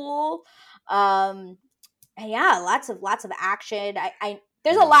really cool. And yeah, lots of action. I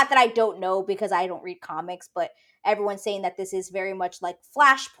there's a Yeah. lot that I don't know because I don't read comics, but everyone's saying that this is very much like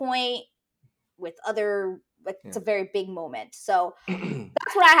Flashpoint with other like it's Yeah. a very big moment. So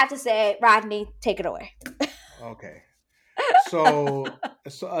that's what I have to say. Rodney, take it away. Okay. So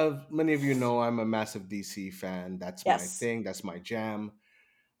many of you know I'm a massive DC fan. That's my Yes. thing. That's my jam.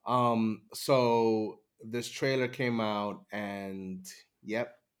 So this trailer came out, and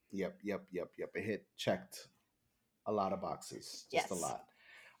yep. It hit checked a lot of boxes, just a Yes. lot.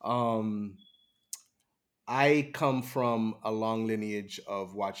 Um, I come from a long lineage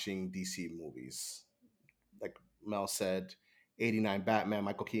of watching DC movies. Like Mel said, '89 Batman.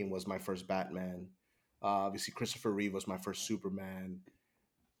 Michael Keaton was my first Batman. Obviously, Christopher Reeve was my first Superman.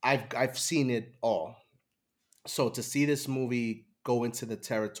 I've seen it all. So to see this movie go into the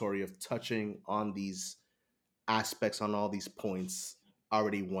territory of touching on these aspects, on all these points,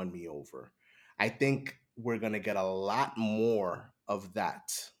 already won me over. I think we're gonna get a lot more of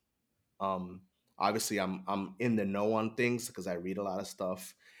that. Um, Obviously, I'm in the know on things because I read a lot of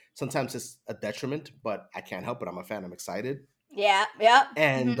stuff. Sometimes it's a detriment, but I can't help it. I'm a fan. I'm excited, Yeah, yeah.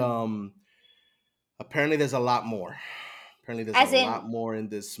 and Hmm. apparently there's a lot more. Apparently, there's a As in, lot more in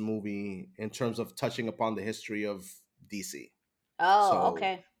this movie in terms of touching upon the history of DC. oh, So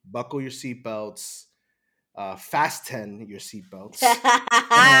okay. buckle your seatbelts, fasten your seatbelts,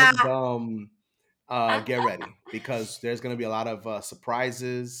 and get ready because there's going to be a lot of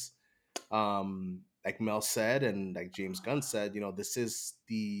surprises. Like Mel said, and like James Gunn said, this is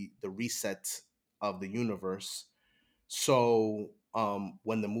the reset of the universe. So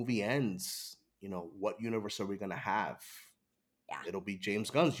when the movie ends, what universe are we going to have? Yeah, It'll be James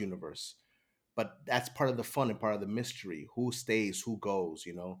Gunn's universe, but that's part of the fun and part of the mystery. Who stays, who goes?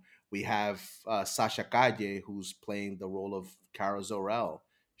 We have Sasha Calle, who's playing the role of Kara Zor-El.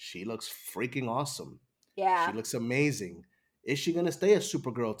 She looks freaking awesome. She yeah. looks amazing. Is she gonna stay as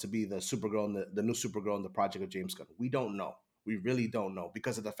Supergirl to be the Supergirl and the new Supergirl in the project of James Gunn? We don't know. We really don't know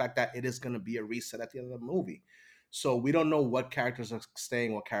because of the fact that it is gonna be a reset at the end of the movie. So we don't know what characters are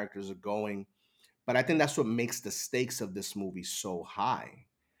staying, what characters are going. But I think that's what makes the stakes of this movie so high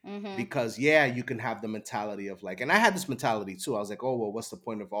Mm-hmm. because yeah, you can have the mentality of like, and I had this mentality too. I was like, oh well, what's the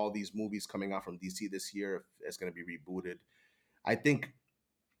point of all these movies coming out from DC this year if it's going to be rebooted? I think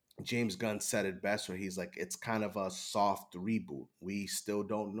James Gunn said it best where he's like, it's kind of a soft reboot. We still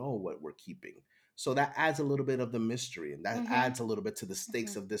don't know what we're keeping. So that adds a little bit of the mystery and that Mm-hmm. adds a little bit to the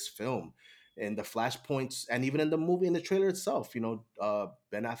stakes Mm-hmm. of this film. And the flashpoints, and even in the movie, in the trailer itself, Ben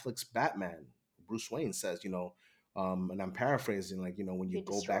Affleck's Batman, Bruce Wayne says, and I'm paraphrasing, like, when you You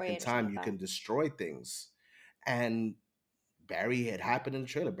go destroy back in it or something time, like you that. can destroy things. And Barry, it happened in the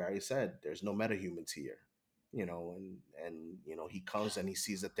trailer. Barry said, "There's no metahumans here," and he comes and he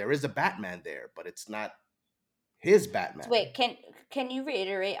sees that there is a Batman there, but it's not his So Batman. wait, can you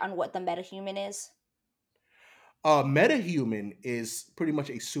reiterate on what the metahuman is? Metahuman is pretty much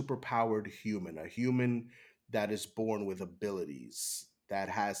a superpowered human, a human that is born with abilities that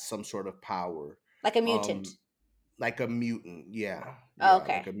has some sort of power. Like a Um, mutant. like a mutant, yeah, Oh, yeah,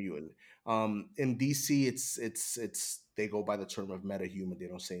 like okay. a mutant. In DC, it's they go by the term of metahuman. They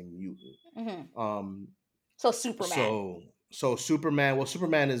don't say mutant. Mm-hmm. Um, So Superman. so Superman. Well,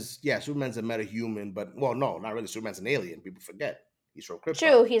 Superman's a metahuman, but well, no, not really. Superman's an alien. People forget he's from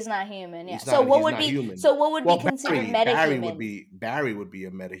True, Krypton. he's not human. Yeah. He's So not what he's would not be human. so what would be Well, considered Barry would metahuman? be Barry would be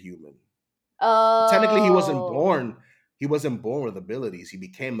a metahuman. Technically, he wasn't Oh, born. He wasn't born with abilities. He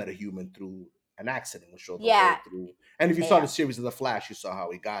became metahuman through an accident, which showed the yeah, whole through. And if you saw the yeah. series of the Flash, you saw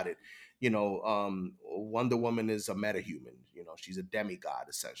how he got it. Wonder Woman is a metahuman. She's a demigod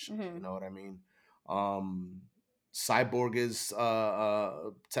essentially. You Mm-hmm. know what I mean? Um, Cyborg is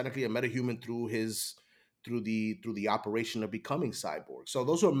technically a metahuman through the operation of becoming cyborg. So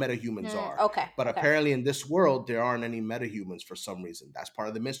those are what metahumans Mm, are. okay, But okay. apparently in this world there aren't any metahumans for some reason. That's part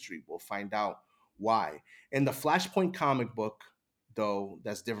of the mystery. We'll find out why. In the Flashpoint comic book, though,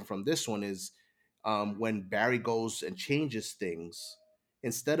 that's different from this one is when Barry goes and changes things,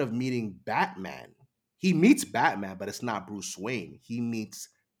 instead of meeting Batman, he meets Batman, but it's not Bruce Wayne. He meets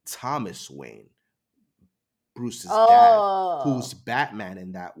Thomas Wayne, Bruce's dad, who's Oh, Batman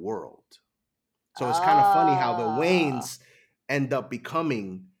in that world. So it's kind of funny how the oh, Waynes end up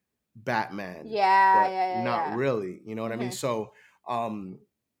becoming Batman, yeah, but yeah, not yeah, really. You know what I yeah. mean? Mm-hmm. So,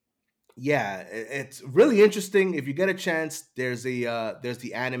 yeah, it's really interesting. If you get a chance, there's the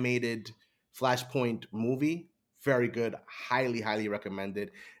animated Flashpoint movie. Very good, highly, highly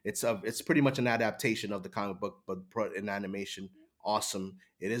recommended. It's pretty much an adaptation of the comic book, but put in animation. Awesome.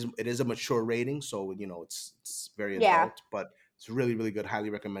 It is a mature rating, so it's very Yeah, adult, but it's really, really good. Highly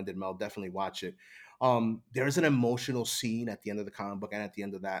recommended. Mel, definitely watch it. There is an emotional scene at the end of the comic book and at the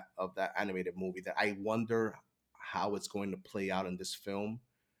end of that animated movie that I wonder how it's going to play out in this film,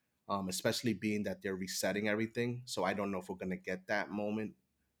 especially being that they're resetting everything. So I don't know if we're gonna get that moment.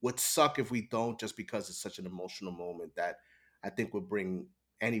 Would suck if we don't, just because it's such an emotional moment that I think would bring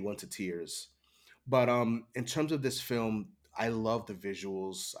anyone to tears. But in terms of this film, I love the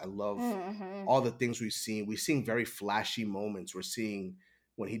visuals. I love mm-hmm. all the things we've seen. We've seen very flashy moments. We're seeing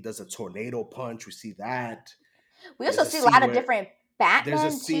when he does a tornado punch. We see that. We also There's a see a scene lot of where different there's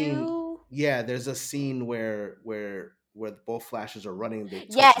a Batman scene too. yeah there's a scene where both flashes are running, they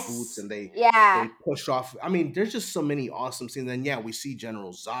touch boots Yes, and they yeah, they push off. I mean, there's just so many awesome scenes. And yeah, we see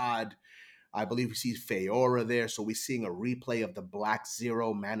General Zod. I believe we see Feora there, so we're seeing a replay of the Black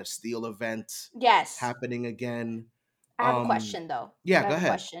Zero Man of Steel event yes. happening again. I have a question though. Yeah, I go have a ahead.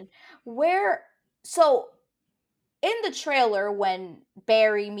 question. Where so in the trailer when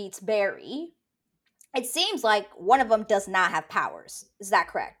Barry meets Barry, it seems like one of them does not have powers. Is that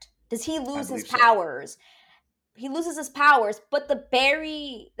correct? Does he I lose his believe so. powers? He loses his powers, but the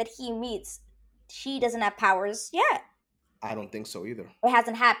Barry that he meets, she doesn't have powers yet. I don't think so either. It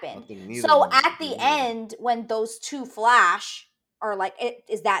hasn't I happened. think So at the neither of them. end, when those two flash, are like,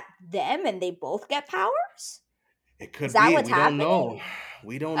 is that them and they both get powers? It Is could that be. what's We don't know. happening?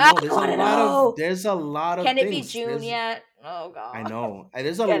 We don't I know. want to know. There's a lot of Can it be things. June yet? Oh I god. know. And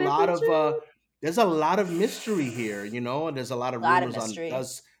Can it be June? there's a lot of mystery here, and there's a lot of A lot of rumors on mystery.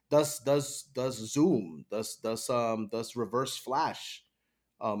 does Zoom, does Reverse Flash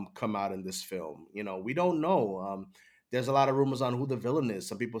come out in this film. We don't know. There's a lot of rumors on who the villain is.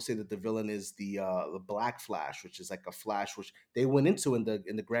 Some people say that the villain is the Black Flash, which is like a Flash which they went into in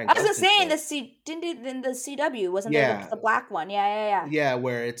the Grant I was gonna Gustin say in show. the didn't it in the CW wasn't there Yeah, the black one? Yeah, yeah, yeah. yeah,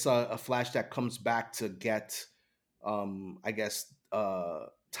 where it's a Flash that comes back to get, I guess,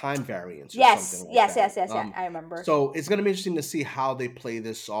 time variance or something Yes, like yes, that. yes, yes, yeah. I remember. So it's gonna be interesting to see how they play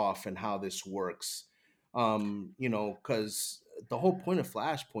this off and how this works. Because the whole point of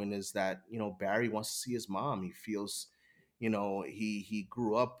Flashpoint is that Barry wants to see his mom. He feels, he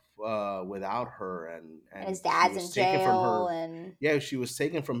grew up without her, and And his she dad's in was taken from jail, her. and Yeah, she was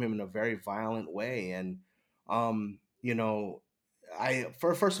taken from him in a very violent way, and um, you know,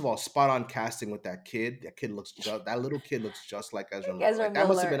 first of all, spot on casting with that kid. That little kid looks just like Ezra Miller. Ezra Like that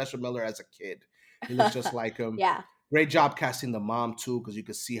must have been Miller. Ezra Miller as a kid. He looks just like him. Yeah, Great job casting the mom too, because you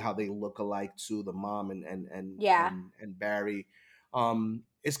could see how they look alike too. The mom yeah. and Barry.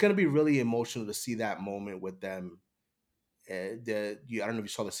 It's gonna be really emotional to see that moment with them. I don't know if you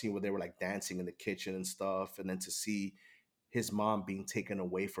saw the scene where they were like dancing in the kitchen and stuff, and then to see his mom being taken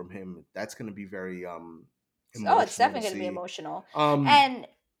away from him, that's going to be very Oh, it's emotional to definitely gonna be see. emotional. um And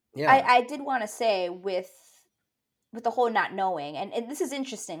yeah, I did want to say with the whole not knowing, and this is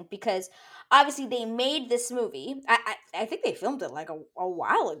interesting because obviously they made this movie. I think they filmed it like a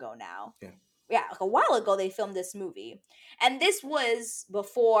while ago now. yeah, Yeah, like a while ago they filmed this movie, and this was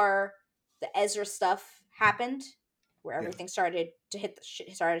before the Ezra stuff happened, where yeah, everything started to hit the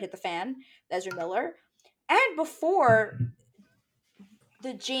shit started to hit the fan. Ezra Miller, and before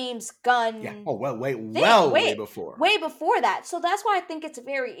the James yeah. Gunn Oh well, thing. way before. Way before that. So that's why I think it's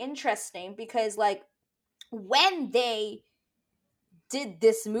very interesting because like when they did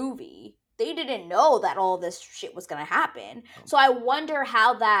this movie, they didn't know that all this shit was gonna happen. Um, So I wonder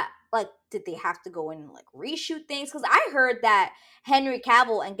how that like did they have to go in and like reshoot things? Because I heard that Henry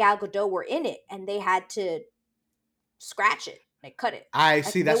Cavill and Gal Gadot were in it and they had to scratch it, like cut it. I Like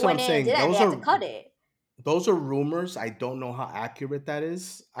see. they That's what I'm went in and saying. did that and they had to cut it. Those are rumors. I don't know how accurate that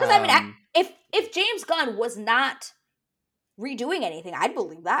is. Because I mean, if James Gunn was not redoing anything, I'd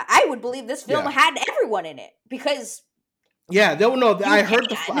believe that. I would believe this film Yeah, had everyone in it because yeah. They no. you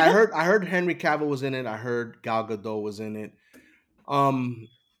can. I heard Henry Cavill was in it. I heard Gal Gadot was in it.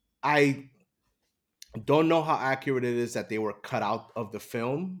 I don't know how accurate it is that they were cut out of the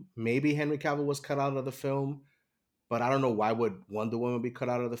film. Maybe Henry Cavill was cut out of the film, but I don't know why would Wonder Woman be cut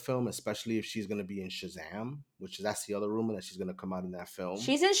out of the film, especially if she's going to be in Shazam, which that's the other rumor that she's going to come out in that film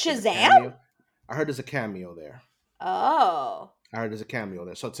She's in as a Shazam. cameo. I heard there's a cameo there. Oh, I heard there's a cameo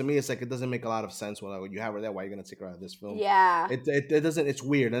there. So to me, it's like it doesn't make a lot of sense when like, you have her there. Why are you going to take her out of this film? yeah. It doesn't. It's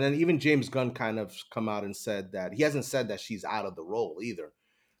weird. And then even James Gunn kind of come out and said that he hasn't said that she's out of the role either.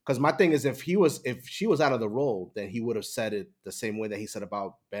 Because my thing is, if she was out of the role, then he would have said it the same way that he said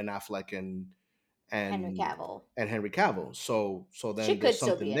about Ben Affleck Henry and Cavill. and Henry Cavill. So She then could there's still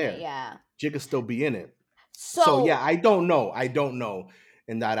be something in it, there. yeah. She could still be in it. So yeah, So, I don't know. I don't know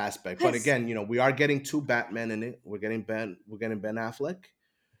in that aspect. But because again, we are getting two Batmen in it. We're getting Ben Affleck,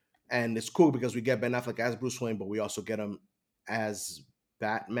 and it's cool because we get Ben Affleck as Bruce Wayne, but we also get him as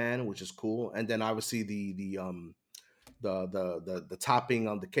Batman, which is cool. And then obviously the topping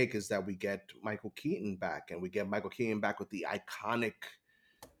on the cake is that we get Michael Keaton back, and we get Michael Keaton back with the iconic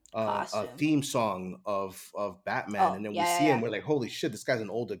costume. theme song of Batman, Oh, and then we yeah, yeah, see him. yeah. We're like, holy shit, this guy's an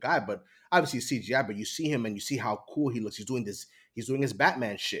older guy, but obviously CGI. But you see him, and you see how cool he looks. He's doing this. He's doing his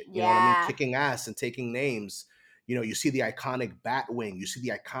Batman shit. You know what I mean? Yeah. Kicking ass and taking names. You see the iconic Batwing. You see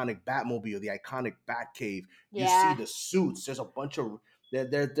the iconic Batmobile. The iconic Batcave. You see Yeah. the suits. There's a bunch of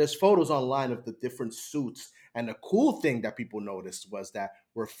there's photos online of the different suits. And the cool thing that people noticed was that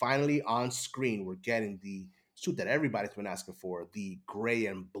we're finally on screen. We're getting the suit that everybody's been asking for, the gray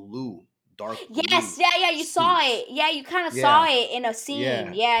and blue, dark Yes, blue yeah, yeah, you saw suits. it. Yeah, you kind of saw Yeah, it in a scene.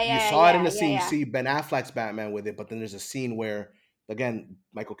 yeah. Yeah, You yeah, saw it in yeah, the yeah, scene. You yeah. see Ben Affleck's Batman with it, but then there's a scene where again,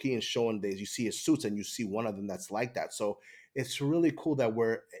 Michael Keaton showing days, you see his suits and you see one of them that's like that. So it's really cool that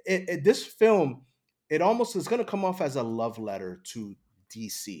this film, it almost is going to come off as a love letter to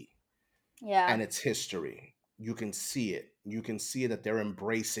DC Yeah. and its history. You can see it. You can see that they're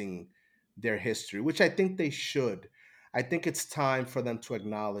embracing their history, which I think they should. I think it's time for them to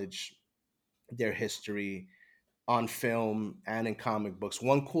acknowledge their history on film and in comic books.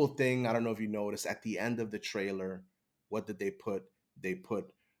 One cool thing, I don't know if you noticed, at the end of the trailer, what did they put? They put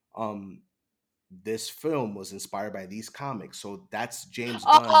um this film was inspired by these comics. So that's James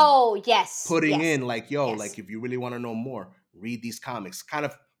Gunn Oh, yes, putting yes, in like, yo, yes. like if you really want to know more, read these comics. Kind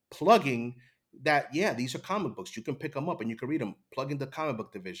of plugging that, yeah, these are comic books. You can pick them up and you can read them. Plug in the comic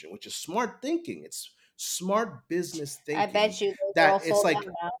book division, which is smart thinking. It's smart business I thinking bet you those are that all it's sold out like,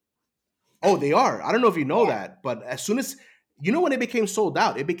 now. oh, they are. I don't know if you know Yeah. that, but as soon as you know when it became sold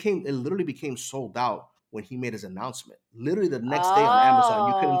out, it literally became sold out when he made his announcement. Literally the next day on Amazon,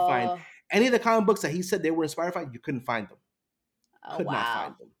 you couldn't find Oh. any of the comic books that he said they were inspired by. You couldn't find them. Oh, Could not wow.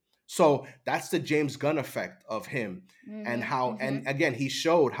 find them. So that's the James Gunn effect of him, and Mhm, how, and mhm. again, he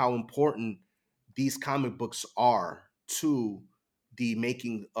showed how important these comic books are to the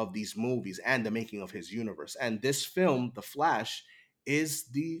making of these movies and the making of his universe. And this film, The Flash, is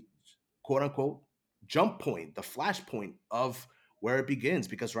the quote unquote jump point, the flash point of where it begins.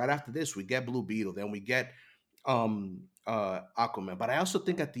 Because right after this, we get Blue Beetle, then we get Aquaman. But I also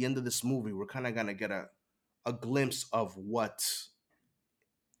think at the end of this movie, we're kind of gonna get a glimpse of what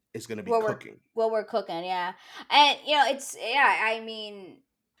is gonna be What we're cooking. what we're cooking, yeah. And it's yeah, I mean,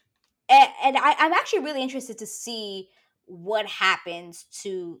 and I'm actually really interested to see what happens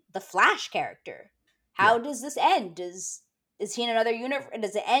to the Flash character. Yeah, How does this end? Is he in another universe?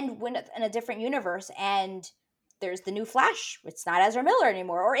 Does it end when in a different universe? And there's the new Flash. It's not Ezra Miller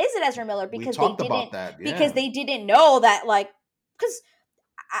anymore, or is it Ezra Miller? we Because talked about that. because Yeah, they didn't know that, like, because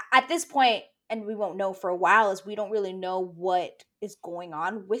at this point, and we won't know for a while, is we don't really know what is going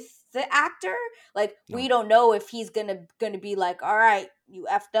on with the actor. Like, we no, don't know if he's gonna be like, all right, you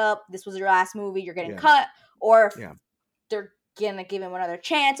effed up, this was your last movie, you're getting yeah, cut, or if yeah. they're gonna give him another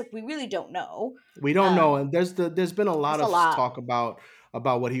chance. Like, we really don't know. We don't know, and there's been a lot It's a of lot. talk about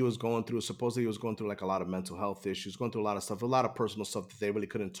what he was going through. Supposedly, he was going through like a lot of mental health issues, going through a lot of stuff, a lot of personal stuff that they really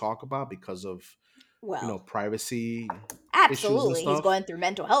couldn't talk about because of Well, privacy issues and absolutely, he's stuff. going through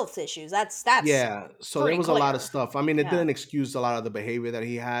mental health issues. That's Yeah, so there pretty was a lot of clear. stuff. I mean, it Yeah, didn't excuse a lot of the behavior that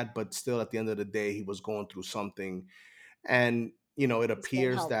he had, but still, at the end of the day, he was going through something, and it he's getting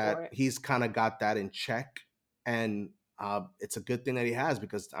appears help for that it. he's kind of got that in check, and it's a good thing that he has,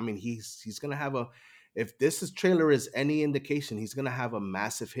 because I mean, he's gonna have a, if trailer is any indication, he's gonna have a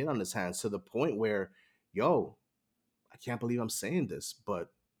massive hit on his hands, to the point where, yo, I can't believe I'm saying this,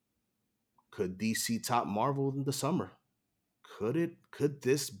 but could DC top Marvel in the summer? Could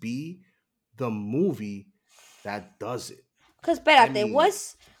this be the movie that does it? Because, I espérate, mean,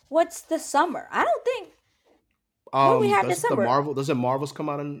 what's the summer? I don't think, what do we have this summer? doesn't Marvels come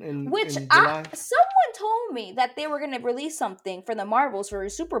out in Which July? someone told me that they were going to release something for the Marvels for a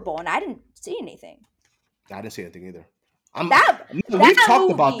Super Bowl, and I didn't see anything. I didn't see anything either. I'm That We've that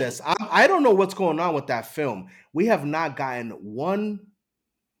talked about movie, this. I don't know what's going on with that film. We have not gotten one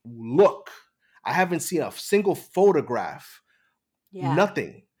look. I haven't seen a single photograph. yeah,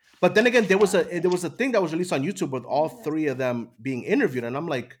 Nothing. But then again, yeah. there was a thing that was released on YouTube with all three of them being interviewed, and I'm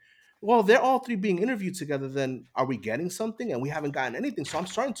like, well, they're all three being interviewed together. Then are we getting something? And we haven't gotten anything. So I'm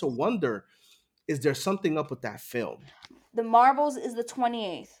starting to wonder: is there something up with that film The Marvels is the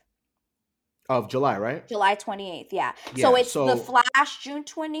 28th. of July? Right? July 28th, yeah. So Yeah. it's The So Flash June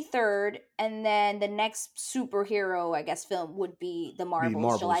 23rd, and then the next superhero, I guess, film would be The be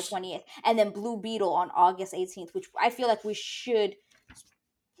Marvels July Marvels. 20th, and then Blue Beetle on August 18th, which I feel like we should,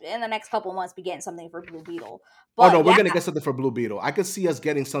 in the next couple months, be getting something for Blue Beetle. Oh no, But we're yeah, gonna get something for Blue Beetle. I could see us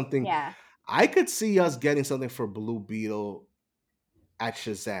getting something. yeah. I could see us getting something for Blue Beetle at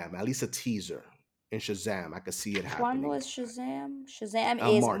Shazam, at least a teaser in Shazam. I could see it When happening. is Shazam? Shazam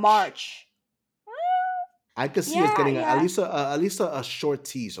is March. March. I could see us Yeah, getting yeah. at least a short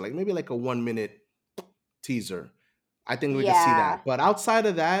teaser, like maybe like a 1 minute teaser. I think we could see Yeah. that. But outside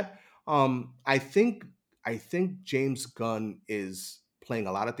of that, I think James Gunn is playing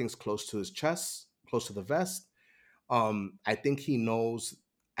a lot of things close to his chest, close to the vest. I think he knows,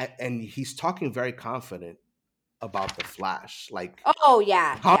 and he's talking very confident about the Flash, like Oh,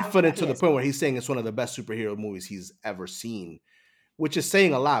 yeah, yeah, yeah, confident to he the is. point where he's saying it's one of the best superhero movies he's ever seen, which is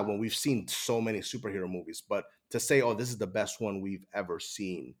saying a lot when we've seen so many superhero movies. But to say, oh, this is the best one we've ever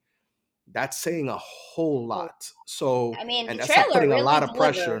seen, that's saying a whole Oh, lot. So, I mean, the and that's trailer putting a really lot of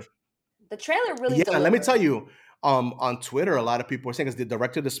delivered. pressure. The trailer really Yeah, and let me delivered. tell you. on Twitter, a lot of people are saying, because the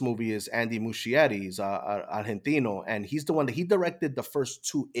director of this movie is Andy Muschietti, he's Argentino, and he's the one that he directed the first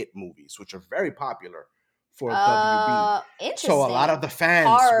two It movies, which are very popular for WB. So a lot of Interesting. the fans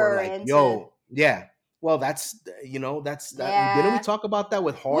were Horror like, into "Yo, yeah, well, that's that." Didn't we yeah. talk about that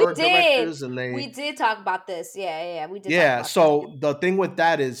with We horror did. directors? And We they did talk about this. Yeah, yeah, yeah. We did talk yeah. about this. So the thing with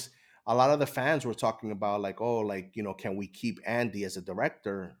that is a lot of the fans were talking about like, oh, like, can we keep Andy as a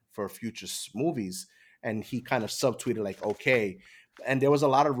director for future movies? And he kind of subtweeted like, okay. And there was a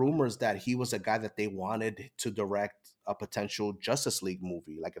lot of rumors that he was a guy that they wanted to direct a potential Justice League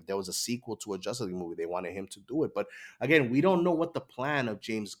movie. Like if there was a sequel to a Justice League movie, they wanted him to do it. But again, we don't know what the plan of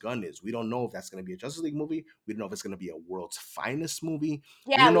James Gunn is. We don't know if that's going to be a Justice League movie. We don't know if it's going to be a World's Finest movie.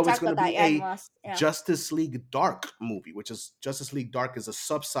 We Yeah, don't we know if it's talked going about to that. be Yeah, in the a last. Yeah. Justice League Dark movie, which is Justice League Dark is a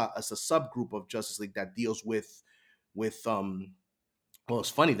subgroup of Justice League that deals with well, it's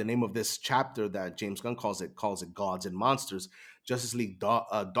funny. The name of this chapter that James Gunn calls it Gods and Monsters. Justice League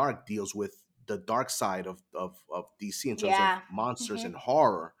Dark deals with the dark side of DC in terms of Yeah. monsters Hmm. and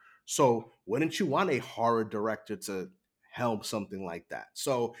horror. So, wouldn't you want a horror director to helm something like that?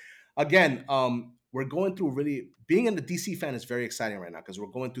 So, again, we're going through really being in the DC fan is very exciting right now because we're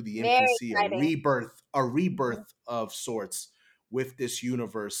going through the Very infancy, exciting. a Mhm. rebirth of sorts with this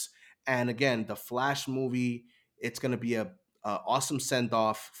universe. And again, the Flash movie, it's going to be a awesome send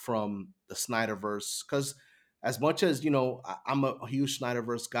off from the Snyderverse. Because as much as I'm a huge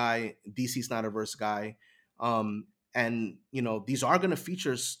Snyderverse guy, DC Snyderverse guy, and these are going to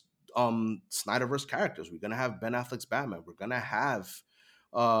feature Snyderverse characters. We're going to have Ben Affleck's Batman. We're going to have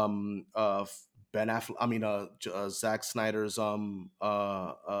um, uh, Ben Affleck. I mean, Zack Snyder's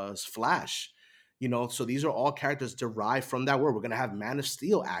Flash. So these are all characters derived from that world. We're gonna have Man of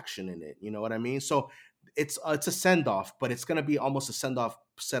Steel action in it. You know what I mean? So it's a send off, but it's gonna be almost a send off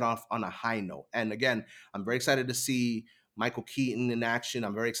set off on a high note. And again, I'm very excited to see Michael Keaton in action.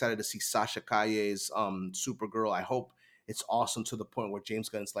 I'm very excited to see Sasha Calle's Supergirl. I hope it's awesome to the point where James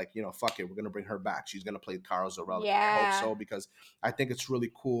Gunn's like, fuck it, we're gonna bring her back. She's gonna play Kara Zor-El. And I hope Yeah. so because I think it's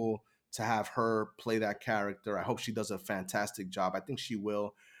really cool to have her play that character. I hope she does a fantastic job. I think she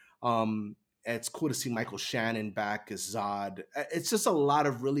will. It's cool to see Michael Shannon back as Zod. It's just a lot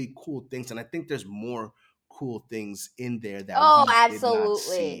of really cool things, and I think there's more cool things in there that Oh, we did not absolutely.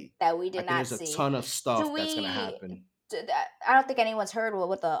 see. That we I did think not there's a see. ton of Do stuff that's going to we? happen. I don't think anyone's heard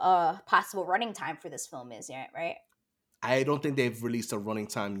what the possible running time for this film is yet, right? I don't think they've released a running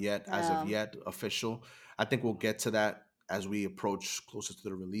time yet, as of Um, yet, official. I think we'll get to that as we approach closer to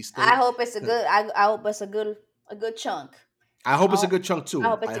the release I date. hope it's a good. I hope it's a good chunk. I hope I it's a hope, good chunk I too.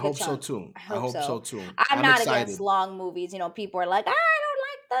 hope it's I a good hope so chunk. too. I I hope hope so so. too. I'm I'm not against excited. long movies. People are like, I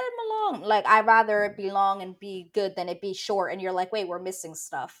don't like them long. Like I'd rather it be long and be good than it be short. And you're like, wait, we're missing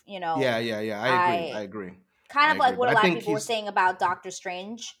stuff. Yeah, yeah, yeah. I agree. I I agree. kind I of agree. like what But a I lot of think people were he's saying about Doctor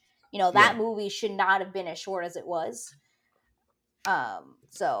Strange. That yeah. movie should not have been as short as it was.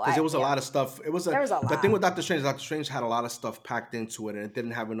 So Because it I was a yeah, lot of stuff. It was there was a the thing lot. with Doctor Strange. Doctor Strange had a lot of stuff packed into it, and it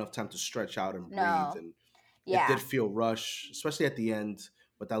didn't have enough time to stretch out and breathe. No, And it did yeah. feel rushed, especially at the end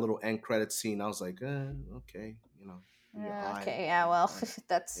with that little end credit scene. I was like, okay, yeah, all right, Okay, yeah, well, all right,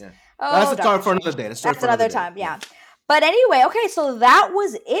 that's yeah. That's oh, a story Doctor for another Strange. day. That's a story That's for another another day. time, Yeah, yeah. But anyway, okay, so that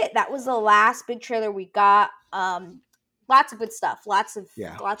was it. That was the last big trailer we got. Lots of good stuff.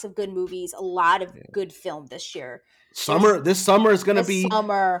 yeah. Lots of good movies. A lot of Yeah. good film this year. There's This summer is gonna this be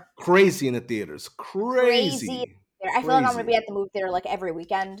summer crazy in the theaters. crazy. Crazy, I feel like I'm gonna be crazy. at the movie theater like every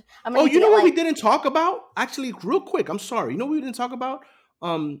weekend. I'm gonna Oh, need to you know get what we like, didn't talk about? Actually, real quick, I'm sorry. You know what we didn't talk about?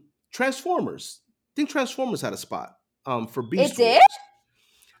 Transformers. I think Transformers had a spot for it Beast did. Wars.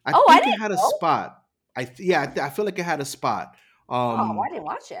 I Oh, I think it didn't had a know. spot. I feel like it had a spot. Oh, I Um, didn't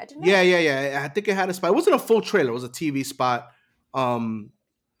watch it. I didn't yeah, know. yeah, yeah. I think it had a spot. It wasn't a full trailer. It was a TV spot.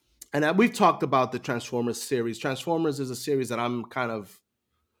 And we've talked about the Transformers series. Transformers is a series that I'm a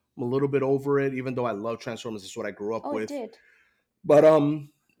little bit over it, even though I love Transformers. It's what I grew up Oh, it with. did. But I am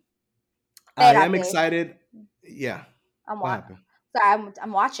Espérate. excited. Yeah. I'm What wa- happened? Sorry,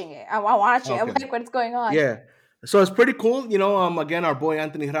 I'm watching it. I watch it. I'm Okay. like, what's going on? Yeah. So it's pretty cool. Again, our boy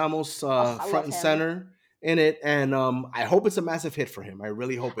Anthony Ramos, Oh, I front love and him. center in it. And I hope it's a massive hit for him. I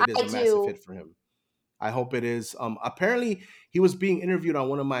really hope it is I a massive do. hit for him. I hope it is. Apparently, he was being interviewed on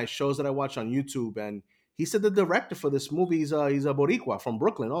one of my shows that I watch on YouTube, and he said the director for this movie is he's a Boricua from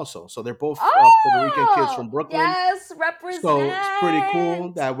Brooklyn, also. So they're both Puerto Rican kids Oh, from Brooklyn. yes, So it's pretty cool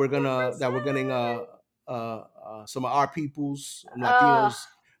represent, that we're getting represent. some of our peoples, Uh, Latinos,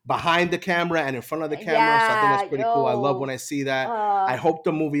 behind the camera and in front of the camera. So I think that's Yeah, pretty cool. I love when yo. I see that. I Uh hope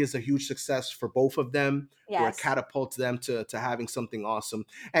the movie is a huge success for both of them, where it yes. catapults them to having something awesome.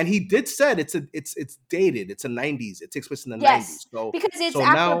 And he did said it's dated. It's a 90s. It takes place in the Yes. 90s. So Because it's so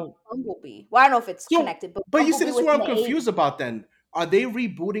after now Bumblebee. Well, I don't know if it's so connected, but but you see, Bumblebee this is was what in I'm the confused 80s. about then. Are they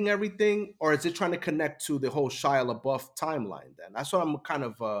rebooting everything, or is it trying to connect to the whole Shia LaBeouf timeline then? That's what I'm kind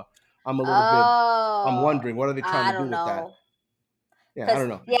of I'm a little bit I'm Oh, wondering what are they trying I to do don't with that? know. Yeah, I Cause don't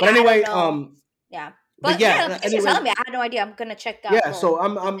know. yeah, But I don't anyway, know. Yeah. but But yeah, yeah, thanks for telling anyway, me. I had no idea. I'm gonna check out yeah. the So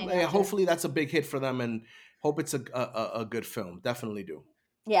I'm thing after. hopefully that's a big hit for them, and hope it's a good film. Definitely do.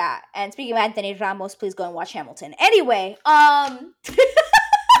 Yeah. And speaking of Anthony Ramos, please go and watch Hamilton. Anyway,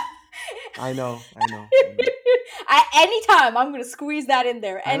 I know. anytime I'm gonna squeeze that in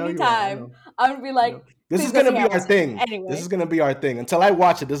there. I know you are. I Anytime know. I'm gonna be I like, know. This is please go gonna see be our Hamilton. thing. This is Anyway, gonna be our thing. Until I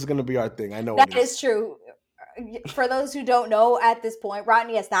watch it, this is gonna be our thing. I know that it is is. true. For those who don't know, at this point,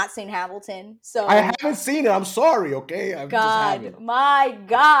 Rodney has not seen Hamilton, I so haven't seen it. I'm sorry. Okay, I just God, haven't. my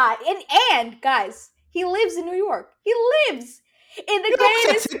God, and guys, he lives in New York. He lives in the You know how much that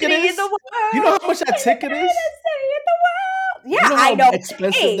greatest ticket city in the is? You know world. how much that In the ticket is? greatest city in the world. You Yeah, know I how know.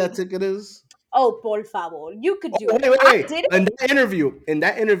 expensive Hey, that ticket is? oh, por favor, you could Oh, do wait, it. wait, I wait. did In it.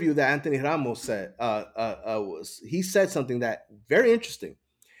 that interview that Anthony Ramos said, was he said something that very interesting.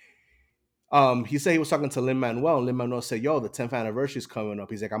 He said he was talking to Lin Manuel, and Lin Manuel said, "Yo, the 10th anniversary is coming up."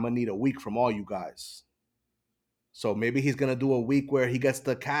 He's like, "I'm gonna need a week from all you guys." So maybe he's gonna do a week where he gets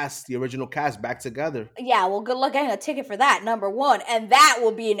the cast, the original cast, back together. Yeah, well, good luck getting a ticket for that. Number one, and that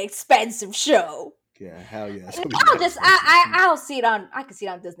will be an expensive show. Yeah, hell yeah, it's gonna be I'll mad just, expensive. I'll see it on. I can see it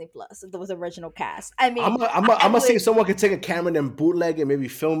on Disney Plus if there was original cast. I mean, I I'm gonna see if would. someone can take a camera and bootleg and maybe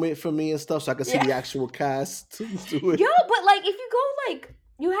film it for me and stuff, so I can see Yeah. the actual cast to do Yo, it. but like if you go like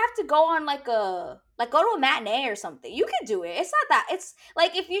you have to go on like a like go to a matinee or something. You can do it. It's not that. It's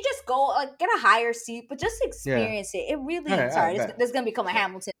like if you just go like get a higher seat, but just Yeah. experience it. It All really right. I sorry. bet. There's gonna become a Yeah.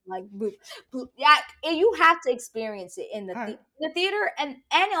 Hamilton like boop, boop. Yeah. You have to experience it in All right. the theater and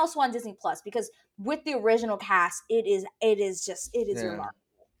also on Disney Plus because with the original cast, it is just it is Yeah. remarkable.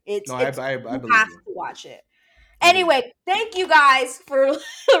 No, It's I you believe have you. to watch it. I believe Anyway, you. thank you guys for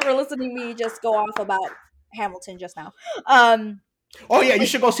for listening to me just go off about Hamilton just now. Um, Oh yeah, you but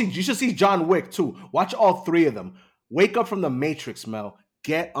should go see. You should see John Wick too. Watch all three of them. Wake up from the Matrix, Mel.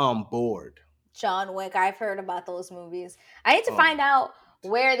 Get on board. John Wick, I've heard about those movies. I need to Oh find out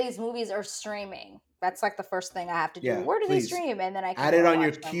where these movies are streaming. That's like the first thing I have to do. yeah, Where do they please stream? And then I can add go it and on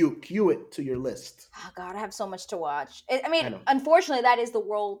your watch them. queue. Queue it to your list. Oh God, I have so much to watch. I I mean, know. unfortunately, that is the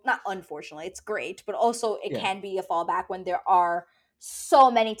world. Not unfortunately, it's great, but also it Yeah. can be a fallback when there are so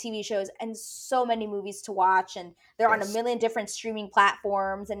many TV shows and so many movies to watch, and they're on a Yes. million different streaming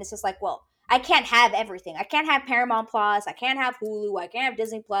platforms, and it's just like, well, I can't have everything. I can't have Paramount Plus. I can't have Hulu. I can't have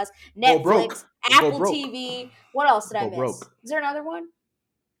Disney Plus, Go Netflix, broke. Go Apple broke. TV. What else did I Go miss? broke. Is there another one?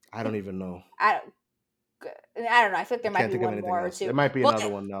 I don't even know. I don't. I don't know. I feel like I there might can't be think of one anything more or else. There two, might be but another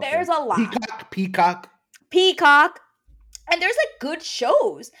one out there's there. a lot. Peacock. Peacock. Peacock, and there's like good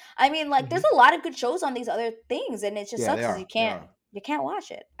shows. I mean, like there's Hmm. a lot of good shows on these other things, and it just Yeah, sucks they because are. They are. you can't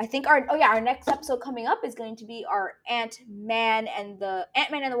watch it. I think our next episode coming up is going to be our Ant Man and the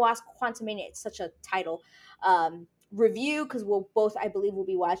Wasp: Quantumania. It's such a title review because we'll both I believe we'll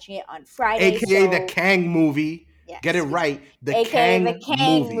be watching it on Friday. AKA the So Kang movie. Get it yes, right. The aka the Kang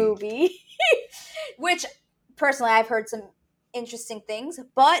Kang movie. movie, which personally I've heard some interesting things,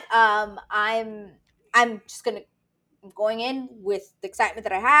 but I'm just gonna going in with the excitement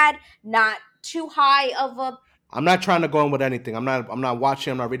that I had, not too high of a I'm not trying to go in with anything. I'm not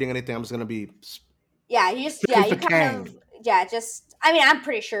watching. I'm not reading anything. I'm just gonna be yeah, you just strictly yeah, for you kind of Kang. yeah, just I mean, I'm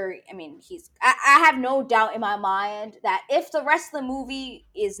pretty sure I mean I have no doubt in my mind that if the rest of the movie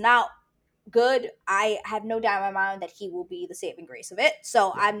is not good, I have no doubt in my mind that he will be the saving grace of it.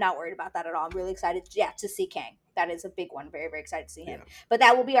 So Yeah. I'm not worried about that at all. I'm really excited, yeah, to see Kang. That is a big one. Very, very excited to see him. Yeah. But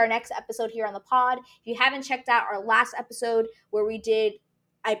that will be our next episode here on the pod. If you haven't checked out our last episode where we did,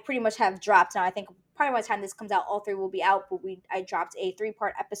 I pretty much have dropped now. I think probably by the time this comes out, all three will be out. But I dropped a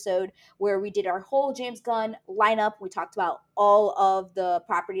 3-part episode where we did our whole James Gunn lineup. We talked about all of the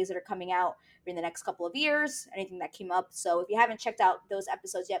properties that are coming out in the next couple of years, anything that came up. So if you haven't checked out those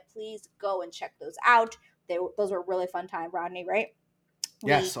episodes yet, please go and check those out. Those were a really fun time, Rodney, right?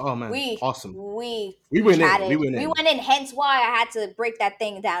 Yes. We Oh man, we awesome. We we went in. We chatted. went We in. went in. Hence why I had to break that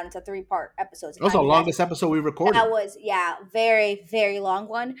thing down into 3-part episodes. That If was I the knew that longest episode we recorded, that was, yeah, very very long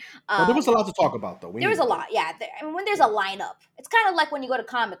one. but there was a Um, lot to talk about though. We there was a needed it. lot, yeah. I mean, when there's a Yeah. lineup, it's kind of like when you go to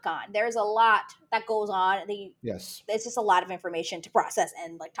Comic Con. There's a lot that goes on. Yes. It's just a lot of information to process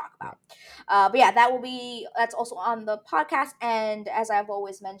and like talk Yeah. about. But yeah, that's also on the podcast. And as I've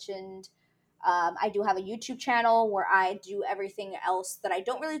always mentioned, I do have a YouTube channel where I do everything else that I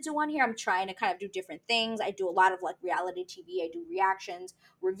don't really do on here. I'm trying to kind of do different things. I do a lot of like reality TV. I do reactions,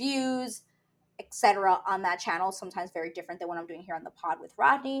 reviews, etc. on that channel. Sometimes very different than what I'm doing here on the pod with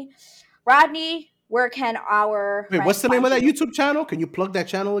Rodney. Rodney, where can our Wait, what's friends the name find of that you? YouTube channel? Can you plug that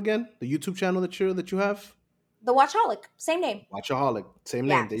channel again? The YouTube channel that you have? The Watchaholic, same name. Watchaholic. Same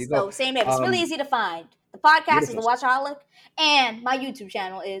Yeah, name. There you go. so same name. It's really Um, easy to find. The podcast is Beautiful. The Watchaholic, and my YouTube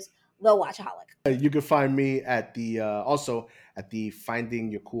channel is The Watchaholic. You can find me at the also at the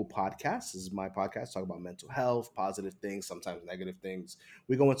Finding Your Cool podcast. This is my podcast. Talk about mental health, positive things, sometimes negative things.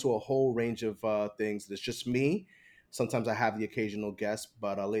 We go into a whole range of things. It's just me. Sometimes I have the occasional guest,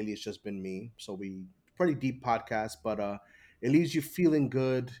 but lately it's just been me. So we pretty deep podcast, but it leaves you feeling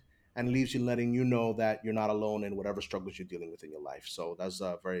good and leaves you letting you know that you're not alone in whatever struggles you're dealing with in your life. So that's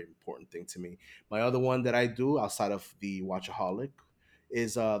a very important thing to me. My other one that I do outside of the Watchaholic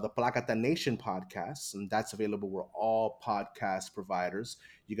is the Plakata Nation podcast, and that's available where all podcast providers.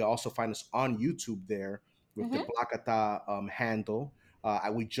 You can also find us on YouTube there with the Mm-hmm. Plakata handle.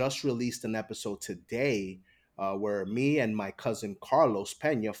 We just released an episode today where me and my cousin Carlos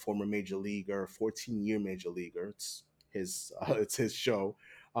Pena, former major leaguer, 14-year major leaguer, it's his show,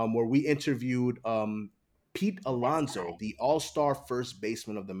 where we interviewed Pete Best Alonso, guy. the all-star first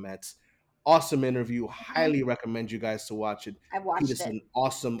baseman of the Mets. Awesome interview. Mm-hmm. Highly recommend you guys to watch it. I've Pete watched is it. an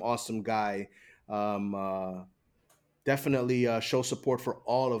awesome guy. Um, uh, Definitely show support for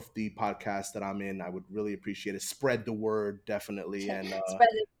all of the podcasts that I'm in. I would really appreciate it. Spread the word, definitely, and Spread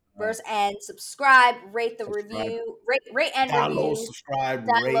the uh, verse and subscribe, rate the subscribe, review, rate and download, review, subscribe,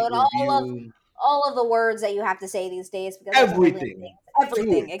 rate, download review, all of the words that you have to say these days because that's a million everything. things. Do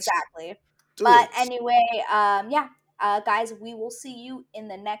Everything, it. exactly. Do But it. anyway, yeah, guys, we will see you in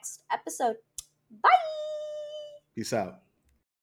the next episode. Bye. Peace out.